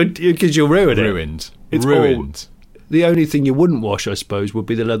 No, because you'll ruin it. Ruined. It's ruined. The only thing you wouldn't wash, I suppose, would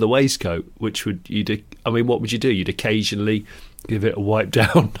be the leather waistcoat, which what would you do? You'd occasionally Give it a wipe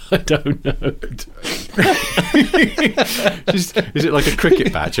down. I don't know. Is it like a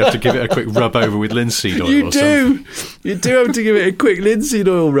cricket bat? You have to give it a quick rub over with linseed oil or something? You do have to give it a quick linseed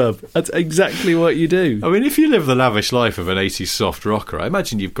oil rub. That's exactly what you do. I mean, if you live the lavish life of an 80s soft rocker, I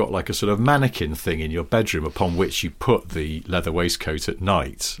imagine you've got like a sort of mannequin thing in your bedroom upon which you put the leather waistcoat at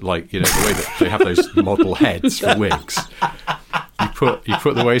night. Like, you know, the way that they have those model heads for wigs. You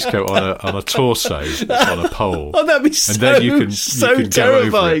put the waistcoat on a torso that's on a pole. Oh, that'd be so, and then you can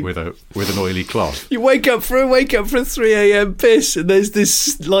terrifying. Go over it with an oily cloth. You wake up for a 3 a.m. piss, and there's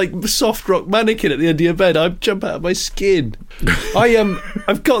this like soft rock mannequin at the end of your bed. I jump out of my skin.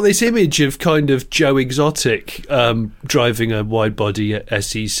 I've got this image of kind of Joe Exotic driving a wide body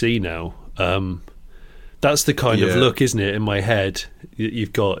SEC now. That's the kind of look, isn't it? In my head,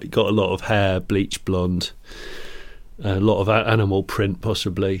 you've got a lot of hair, bleach blonde. A lot of animal print,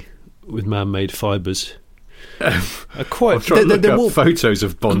 possibly, with man-made fibres. I'm trying to look up photos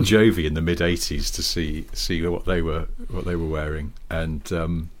of Bon Jovi in the mid-'80s to see what they were wearing, and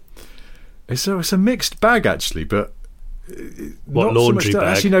it's a mixed bag actually. But what, not laundry so much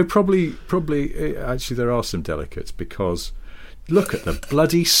bag? Actually, no, probably. Actually, there are some delicates because. Look at the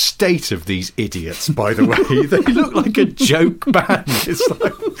bloody state of these idiots, by the way. They look like a joke band. It's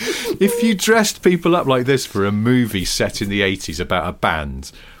like, if you dressed people up like this for a movie set in the 80s about a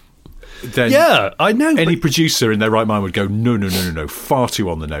band, then I know. Any producer in their right mind would go, no, far too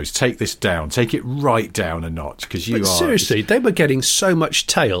on the nose. Take this down. Take it right down a notch. Because seriously, they were getting so much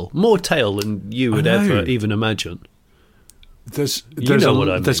tail, more tail than you would ever even imagine. There's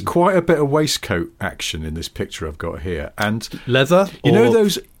quite a bit of waistcoat action in this picture I've got here, and leather,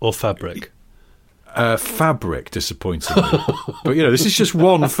 or fabric. Fabric, disappointingly. But this is just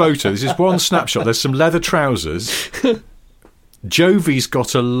one photo. This is one snapshot. There's some leather trousers. Jovi's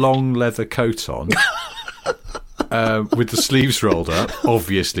got a long leather coat on. With the sleeves rolled up,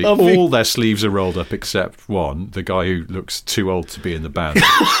 obviously. All their sleeves are rolled up except one, the guy who looks too old to be in the band.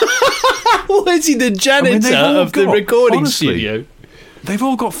 Well, is he the janitor of the recording studio? They've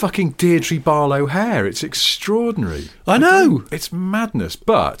all got fucking Deirdre Barlow hair. It's extraordinary. I know. It's madness.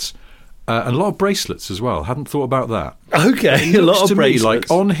 But and a lot of bracelets as well. Hadn't thought about that. Okay, a lot of bracelets.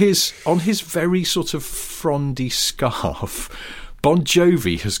 Me, like on his very sort of frondy scarf, Bon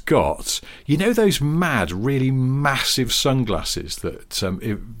Jovi has got, those mad, really massive sunglasses that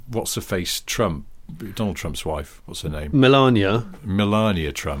what's her face Donald Trump's wife, what's her name?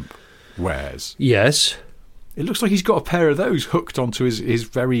 Melania Trump wears. Yes. It looks like he's got a pair of those hooked onto his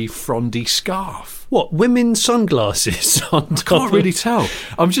very frondy scarf. What, women's sunglasses? I can't really tell.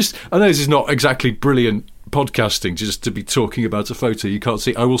 I know this is not exactly brilliant podcasting just to be talking about a photo you can't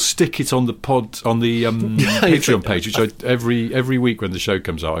see. I will stick it on the Patreon page, which every week when the show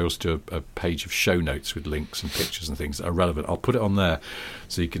comes out, I also do a page of show notes with links and pictures and things that are relevant. I'll put it on there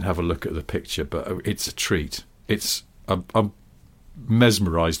so you can have a look at the picture, but it's a treat. I'm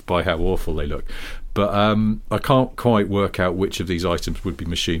mesmerised by how awful they look, but I can't quite work out which of these items would be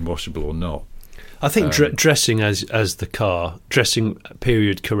machine washable or not. I think dressing as the car, dressing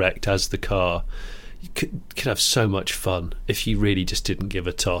period correct as the car, you could have so much fun if you really just didn't give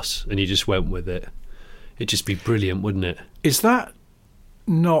a toss and you just went with it. It'd just be brilliant, wouldn't it? Is that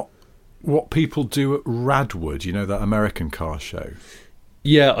not what people do at Radwood, that American car show?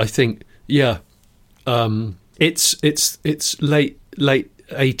 Yeah, I think, yeah. It's late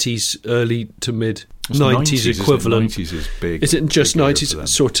 80s, early to mid 90s equivalent. 90s is big. Is it just 90s?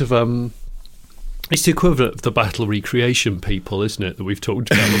 Sort of. It's the equivalent of the battle recreation people, isn't it? That we've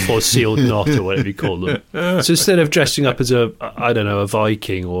talked about before, Sealed Knot or whatever you call them. So instead of dressing up as a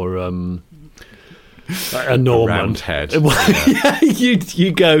Viking or a Norman, a Roundhead,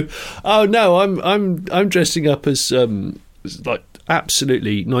 you go, oh no, I'm dressing up as like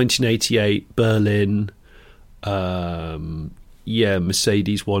absolutely 1988 Berlin.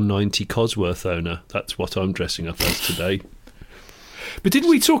 Mercedes 190 Cosworth owner. That's what I'm dressing up as today. But didn't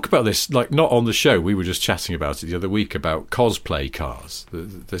we talk about this, like, not on the show? We were just chatting about it the other week about cosplay cars.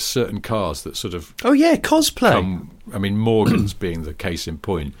 There's certain cars that sort of... Oh, yeah, cosplay. Morgan's being the case in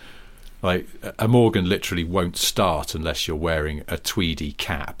point. Like, a Morgan literally won't start unless you're wearing a tweedy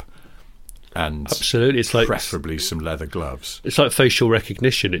cap. And absolutely, it's like preferably some leather gloves. It's like facial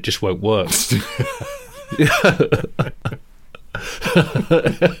recognition. It just won't work.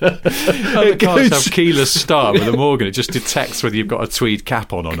 Other cars have keyless start with a Morgan. It just detects whether you've got a tweed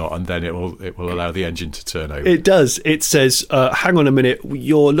cap on or not, and then it will allow the engine to turn over. It does. It says, hang on a minute,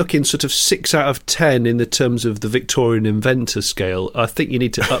 you're looking sort of 6 out of 10 in the terms of the Victorian inventor scale. I think you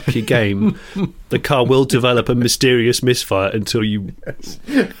need to up your game. The car will develop a mysterious misfire until you...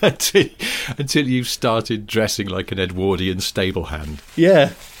 until you've started dressing like an Edwardian stable hand.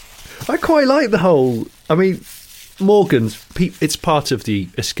 Yeah. I quite like the whole... I mean, Morgan's... It's part of the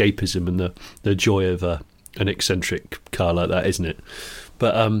escapism and the joy of an eccentric car like that, isn't it?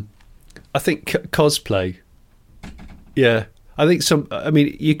 But I think cosplay... Yeah. I think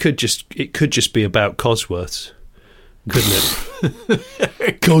it could just be about Cosworths, couldn't it?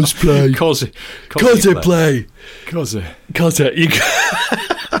 Cosplay. Cosplay.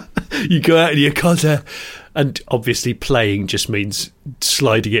 You go out in your cosser, and obviously playing just means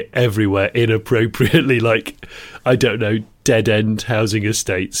sliding it everywhere inappropriately, like, I don't know, dead-end housing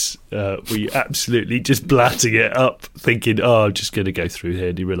estates, where you absolutely just blatting it up, thinking, I'm just going to go through here,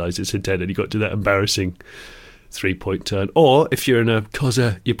 and you realise it's a dead end, you got to do that embarrassing 3-point turn. Or if you're in a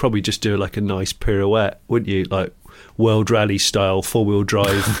cosser, you'd probably just do like a nice pirouette, wouldn't you? Like World Rally style, 4-wheel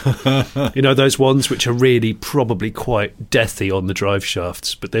drive. You know, those ones which are really probably quite deathy on the drive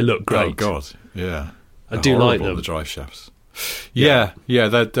shafts, but they look great. Oh, God, yeah. I do like them. The drive shafts. Yeah,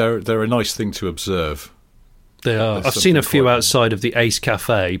 they're a nice thing to observe. They are. I've seen a few outside of the Ace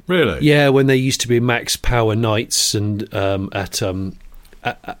Cafe. Really? Yeah, when there used to be Max Power nights and at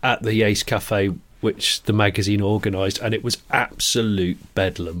the Ace Cafe, which the magazine organised, and it was absolute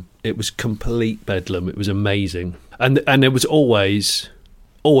bedlam. It was complete bedlam. It was amazing. And there was always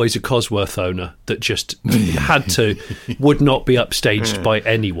a Cosworth owner that just would not be upstaged by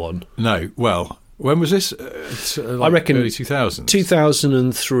anyone. No, well, when was this? I reckon early 2000s?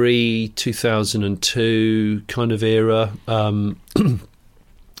 2003, 2002 kind of era.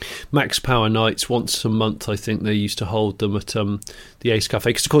 Max Power nights once a month, I think they used to hold them at the Ace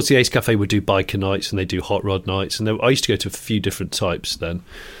Cafe, because of course the Ace Cafe would do biker nights and they do hot rod nights, and I used to go to a few different types then,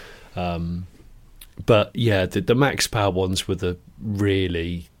 but yeah, the Max Power ones were the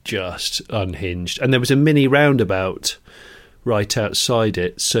really just unhinged, and there was a mini roundabout right outside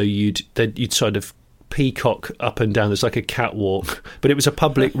it, so you'd sort of peacock up and down. There's like a catwalk, but it was a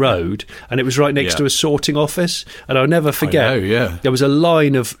public road, and it was right next to a sorting office. And I'll never forget, there was a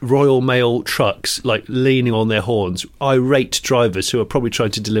line of Royal Mail trucks like leaning on their horns, irate drivers who are probably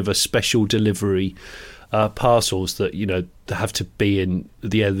trying to deliver special delivery parcels that, you know, have to be in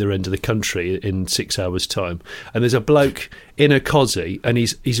the other end of the country in 6 hours time. And there's a bloke in a cosy, and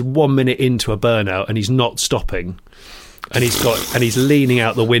he's 1 minute into a burnout and he's not stopping. And he's leaning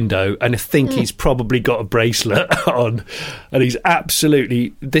out the window, and I think he's probably got a bracelet on, and he's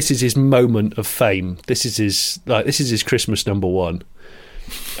absolutely, this is his moment of fame. This is his Christmas number one.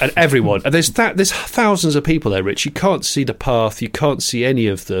 And everyone, and there's thousands of people there, Rich. You can't see the path, you can't see any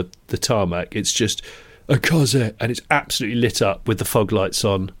of the tarmac. It's just a cosy, and it's absolutely lit up with the fog lights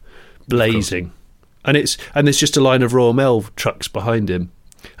on, blazing. And there's just a line of Royal Mail trucks behind him,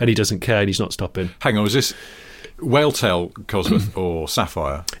 and he doesn't care, and he's not stopping. Hang on, was this Whaletail Cosworth or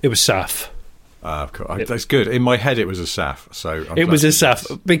Sapphire? It was Saf. That's good. In my head, it was a Saf. So it was a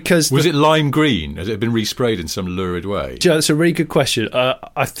Saf because was it lime green? Has it been resprayed in some lurid way? Yeah, that's a really good question.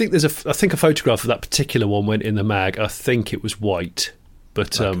 I think a photograph of that particular one went in the mag. I think it was white,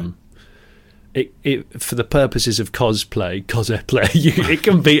 but it for the purposes of cosplay, it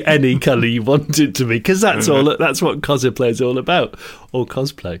can be any colour you want it to be, because that's what cosplay is all about, or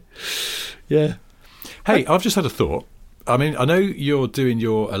cosplay. Yeah. Hey, I've just had a thought. I mean, I know you're doing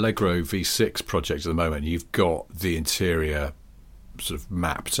your Allegro V6 project at the moment. You've got the sort of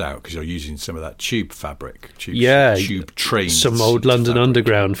mapped out because you're using some of that tube fabric. Tube train. Some old London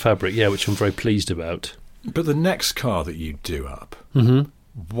Underground fabric, which I'm very pleased about. But the next car that you do up,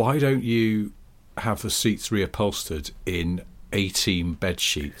 why don't you have the seats reupholstered in A-Team bed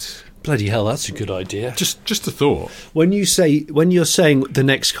sheets? Bloody hell, that's a good idea. Just a thought. When you're saying the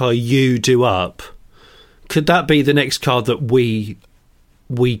next car you do up, could that be the next car that we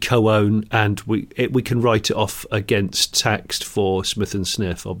co-own, and we can write it off against tax for Smith and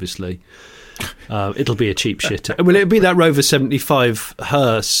Sniff? Obviously, it'll be a cheap shitter. Will it be that Rover 75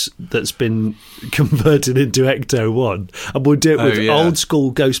 hearse that's been converted into Ecto 1, and we'll do it with old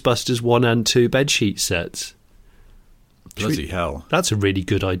school Ghostbusters 1 and 2 bedsheet sets? Bloody hell, that's a really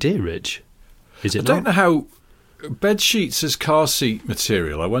good idea, Rich. Is it? I don't know how bed sheets as car seat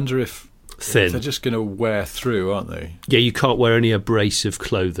material. I wonder if thin. They're just going to wear through, aren't they? Yeah, you can't wear any abrasive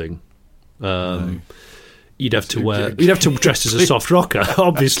clothing. No. You'd have to dress as a soft rocker,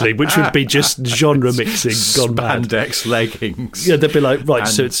 obviously, which would be just genre mixing gone mad. Spandex leggings. Yeah, they'd be like, right,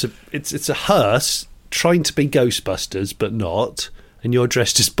 so it's a hearse trying to be Ghostbusters, but not, and you're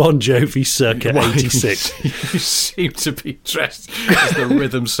dressed as Bon Jovi circa 86. You seem to be dressed as the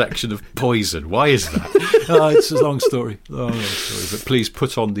rhythm section of Poison. Why is that? Oh, it's a long story. But please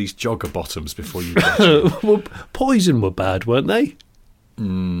put on these jogger bottoms before you dress. Well, Poison were bad, weren't they?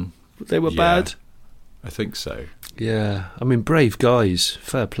 They were bad. I think so. Yeah, I mean, brave guys.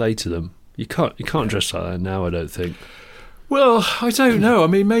 Fair play to them. You can't dress like that now, I don't think. Well, I don't know. I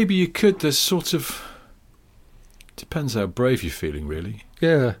mean, maybe you could. There's sort of depends how brave you're feeling, really.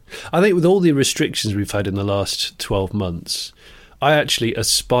 Yeah, I think with all the restrictions we've had in the last 12 months, I actually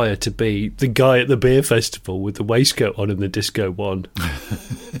aspire to be the guy at the beer festival with the waistcoat on and the disco one.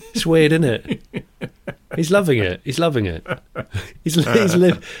 It's weird, isn't it? He's loving it. He's loving it. He's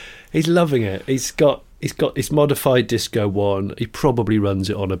loving it. He's got his modified disco one. He probably runs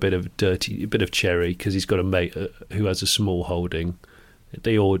it on a bit of cherry because he's got a mate who has a small holding.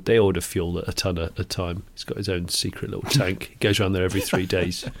 They order fuel at a ton at a time. He's got his own secret little tank. He goes around there every 3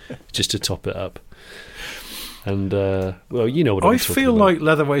 days just to top it up. And well, you know what I'm talking feel about. like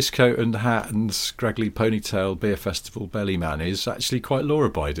leather waistcoat and hat and scraggly ponytail beer festival belly man is actually quite law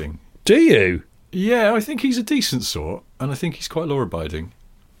abiding. Do you? Yeah, I think he's a decent sort, and I think he's quite law abiding.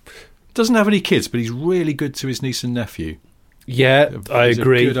 Doesn't have any kids, but he's really good to his niece and nephew. Yeah, I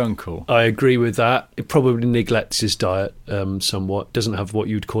agree. He's a good uncle. I agree with that. It probably neglects his diet somewhat. Doesn't have what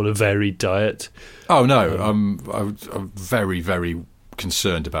you'd call a varied diet. Oh no, I'm very, very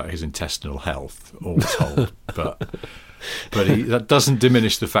concerned about his intestinal health, all told. but that doesn't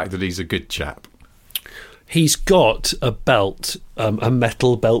diminish the fact that he's a good chap. He's got a belt, a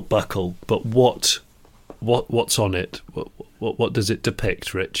metal belt buckle, but what's on it? What does it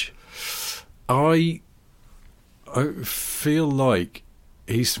depict, Rich? I feel like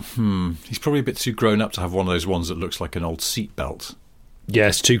he's probably a bit too grown up to have one of those ones that looks like an old seat belt.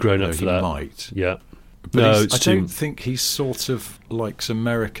 Yes, too grown up for that. He might. Yeah. But I don't think he sort of likes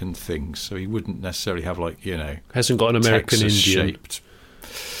American things, so he wouldn't necessarily have hasn't got an American Texas Indian shaped.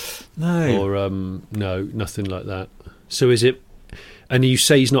 No. Or no, nothing like that. So is it? And you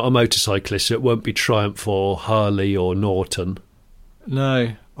say he's not a motorcyclist, so it won't be Triumph or Harley or Norton.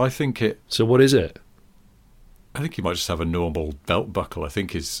 No, I think it. So what is it? I think he might just have a normal belt buckle. I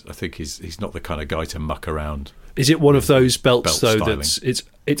think he's not the kind of guy to muck around. Is it one of those belts though styling. that's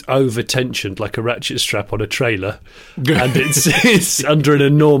it's over tensioned like a ratchet strap on a trailer, and it's under an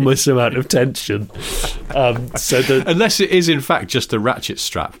enormous amount of tension? Unless it is in fact just a ratchet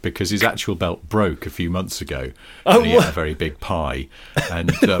strap, because his actual belt broke a few months ago. And he had a very big pie,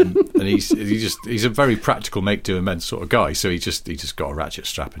 and he's a very practical make do amends sort of guy. So he just got a ratchet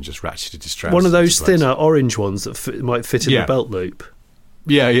strap and just ratcheted his trousers. One of those thinner orange ones that might fit in the belt loop.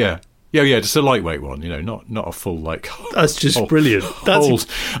 Yeah, just a lightweight one, not a full That's just brilliant.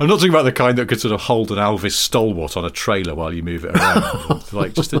 I'm not talking about the kind that could sort of hold an Alvis Stalwart on a trailer while you move it around.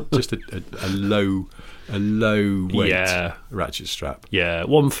 Like just a low weight ratchet strap. Yeah,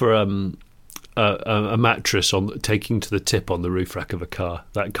 one for a mattress taking to the tip on the roof rack of a car.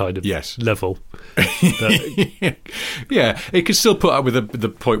 That kind of level. Yeah, it can still put up with the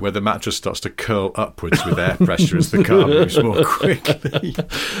point where the mattress starts to curl upwards with air pressure as the car moves more quickly.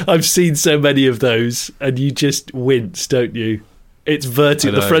 I've seen so many of those, and you just wince, don't you? It's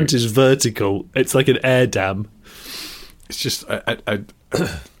vertical. The front is vertical. It's like an air dam. It's just an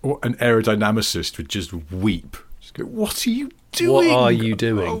aerodynamicist would just weep. Just go, what are you doing? What are you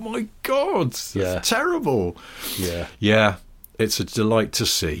doing? Oh my God, that's terrible. Yeah, it's a delight to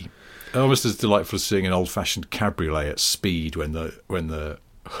see. Almost as delightful as seeing an old-fashioned cabriolet at speed when the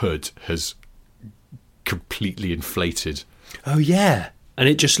hood has completely inflated. Oh yeah, and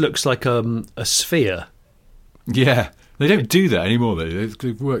it just looks like a sphere. Yeah, they don't do that anymore.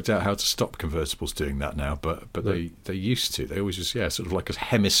 They've worked out how to stop convertibles doing that now, but they used to. They always just sort of like a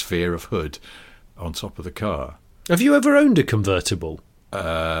hemisphere of hood on top of the car. Have you ever owned a convertible?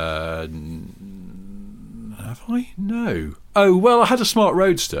 Have I? No. Oh well, I had a Smart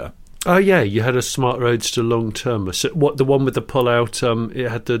Roadster. Oh yeah, you had a Smart Roadster long term. So what, the one with the pull out?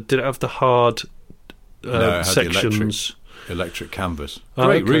 Did it have the hard no, it had sections? The electric canvas.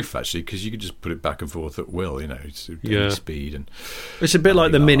 Great roof actually, because you could just put it back and forth at will. Any speed, and it's a bit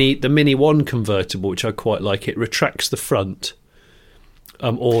like the Mini One convertible, which I quite like. It retracts the front.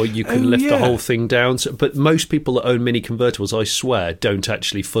 Or you can lift the whole thing down. But most people that own mini convertibles, I swear, don't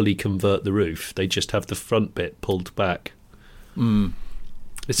actually fully convert the roof. They just have the front bit pulled back.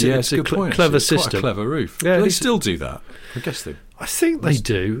 It's a good point. Clever it's system. Quite a clever roof. Yeah, do they still do that? I guess they. I think they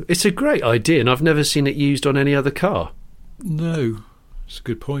do. It's a great idea, and I've never seen it used on any other car. No, it's a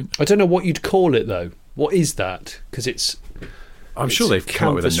good point. I don't know what you'd call it, though. What is that? Because I'm sure they've come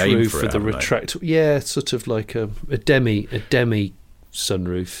up with a name for it. The retractable, yeah, sort of like a demi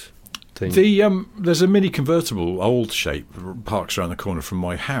sunroof thing. There's a mini convertible, old shape, parks around the corner from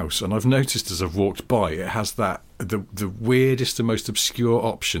my house, and I've noticed as I've walked by, it has the weirdest and most obscure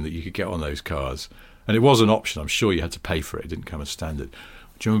option that you could get on those cars. And it was an option. I'm sure you had to pay for it. It didn't come as standard.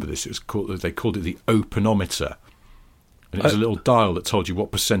 Do you remember this? They called it the openometer. And it was a little dial that told you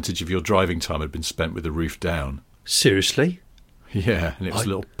what percentage of your driving time had been spent with the roof down. Seriously? Yeah, and it was a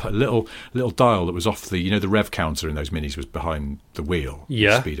little dial that was off the rev counter in those minis was behind the wheel.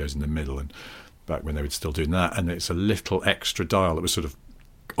 Yeah. The speedo's in the middle, and back when they were still doing that. And it's a little extra dial that was sort of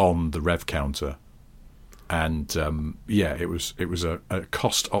on the rev counter. And, it was a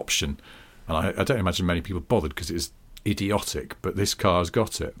cost option. And I don't imagine many people bothered because it's idiotic, but this car's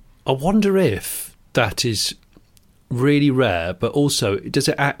got it. I wonder if that is really rare, but also does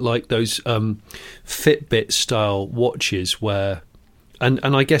it act like those Fitbit style watches where, and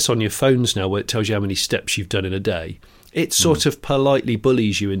I guess on your phones now where it tells you how many steps you've done in a day, it sort of politely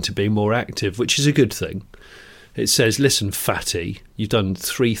bullies you into being more active, which is a good thing. It says, listen, fatty, you've done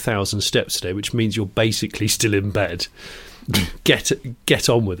 3,000 steps today, which means you're basically still in bed. Get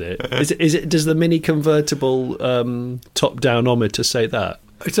on with it. Is it? Does the mini convertible top-downometer say that?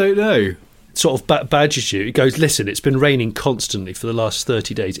 I don't know. It sort of badges you. It goes, listen, it's been raining constantly for the last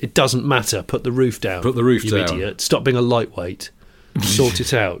 30 days. It doesn't matter. Put the roof down. Put the roof you down. Idiot. Stop being a lightweight. Sort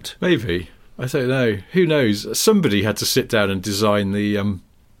it out. Maybe. I don't know. Who knows? Somebody had to sit down and design the,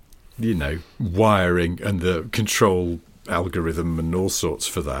 wiring and the control algorithm and all sorts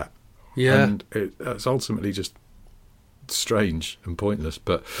for that. Yeah. And it's ultimately just strange and pointless,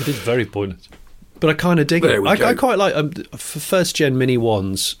 but it is very pointless. But I kind of dig it. I quite like for first gen Mini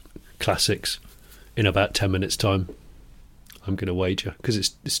 1s classics in about 10 minutes time. I'm going to wager because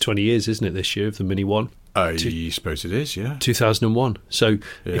it's 20 years, isn't it, this year of the Mini 1? I suppose it is, yeah. 2001. So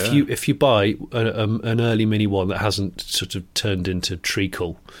if you buy an early Mini 1 that hasn't sort of turned into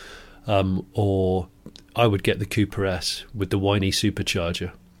treacle, or I would get the Cooper S with the whiny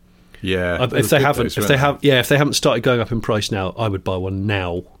supercharger. Yeah, if they haven't started going up in price now, I would buy one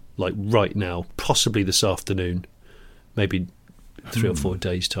now, like right now, possibly this afternoon, maybe 3 or 4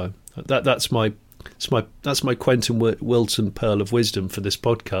 days time. That's my Quentin Wilson pearl of wisdom for this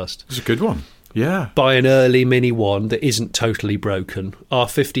podcast. It's a good one. Yeah, buy an early Mini 1 that isn't totally broken.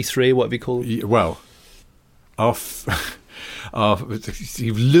 R53, whatever you call it. Well,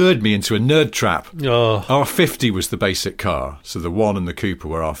 you've lured me into a nerd trap. Oh. R50 was the basic car, so the One and the Cooper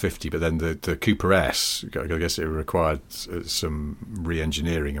were R50, but then the Cooper S, I guess it required some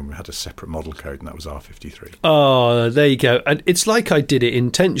re-engineering and we had a separate model code, and that was R53. Oh, there you go. And it's like I did it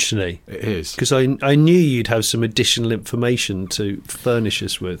intentionally. It is. Because I knew you'd have some additional information to furnish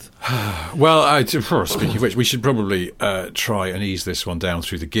us with. Well, speaking of which, we should probably try and ease this one down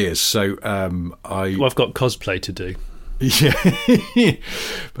through the gears. So I've got cosplay to do. Yeah,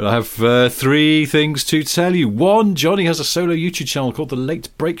 but I have 3 things to tell you. 1, Johnny has a solo YouTube channel called The Late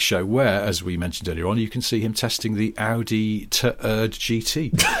Break Show, where, as we mentioned earlier on, you can see him testing the Audi Turd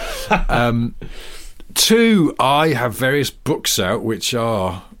GT. 2, I have various books out which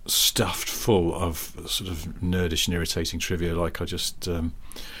are stuffed full of sort of nerdish and irritating trivia, like I just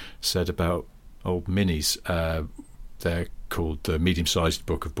said about old minis. They're called The Medium-Sized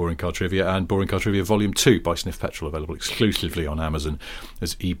Book of Boring Car Trivia and Boring Car Trivia Volume 2 by Sniff Petrol, available exclusively on Amazon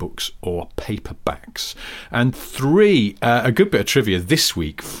as ebooks or paperbacks. And 3, a good bit of trivia this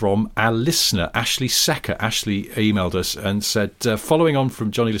week from our listener, Ashley Secker. Ashley emailed us and said, following on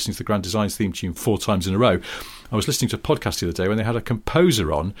from Johnny listening to the Grand Designs theme tune 4 times in a row, I was listening to a podcast the other day when they had a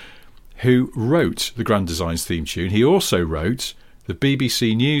composer on who wrote the Grand Designs theme tune. He also wrote the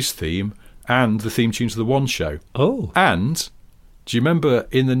BBC News theme and the theme tune to The One Show. Oh. And do you remember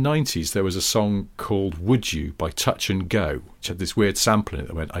in the 90s there was a song called Would You by Touch and Go, which had this weird sample in it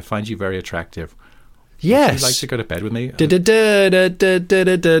that went, I find you very attractive. Yes. Would you like to go to bed with me? He did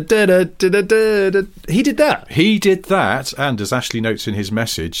that. He did that, and as Ashley notes in his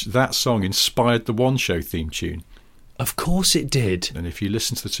message, that song inspired the One Show theme tune. Of course it did. And if you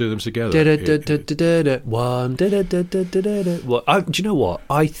listen to the two of them together... Well, do you know what?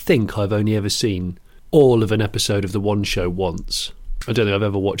 I think I've only ever seen all of an episode of The One Show once. I don't think I've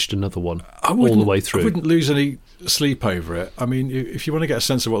ever watched another one all the way through. I wouldn't lose any sleep over it. I mean, if you want to get a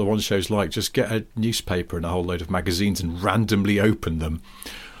sense of what The One Show's like, just get a newspaper and a whole load of magazines and randomly open them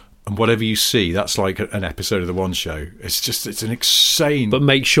And whatever you see, that's like an episode of The One Show. It's an insane... But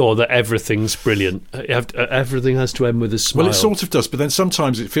make sure that everything's brilliant. Everything has to end with a smile. Well, it sort of does, but then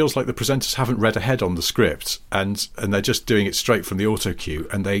sometimes it feels like the presenters haven't read ahead on the script and they're just doing it straight from the auto cue,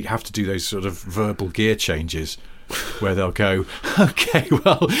 and they have to do those sort of verbal gear changes where they'll go, okay,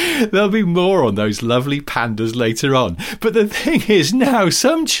 well, there'll be more on those lovely pandas later on. But the thing is, now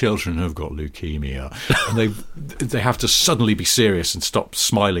some children have got leukemia, and they have to suddenly be serious and stop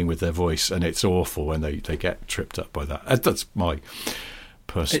smiling with their voice, and it's awful when they get tripped up by that. That's my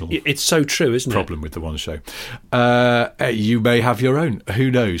personal... It's so true, isn't problem with The One Show. You may have your own,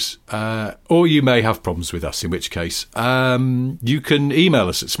 who knows? Or you may have problems with us, in which case you can email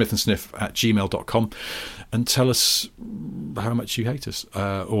us at smithandsniff@gmail.com and tell us how much you hate us,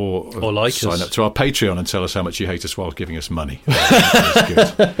 or like sign us. up to our Patreon and tell us how much you hate us while giving us money.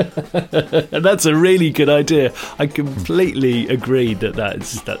 That's good. That's a really good idea. I completely agree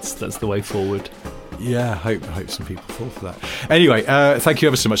that's the way forward. Yeah, I hope some people fall for that. Anyway, thank you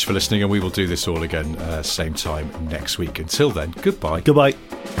ever so much for listening, and we will do this all again same time next week. Until then, goodbye. Goodbye.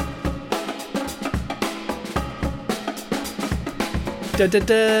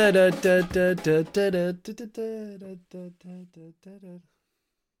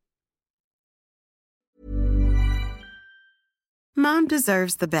 Mom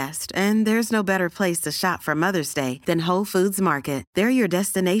deserves the best, and there's no better place to shop for Mother's Day than Whole Foods Market. They're your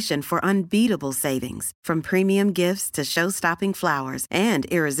destination for unbeatable savings, from premium gifts to show-stopping flowers and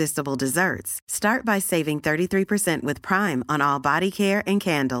irresistible desserts. Start by saving 33% with Prime on all body care and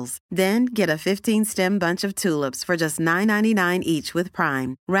candles. Then get a 15-stem bunch of tulips for just $9.99 each with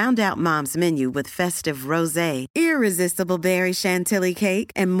Prime. Round out Mom's menu with festive rosé, irresistible berry chantilly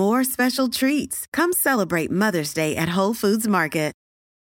cake, and more special treats. Come celebrate Mother's Day at Whole Foods Market.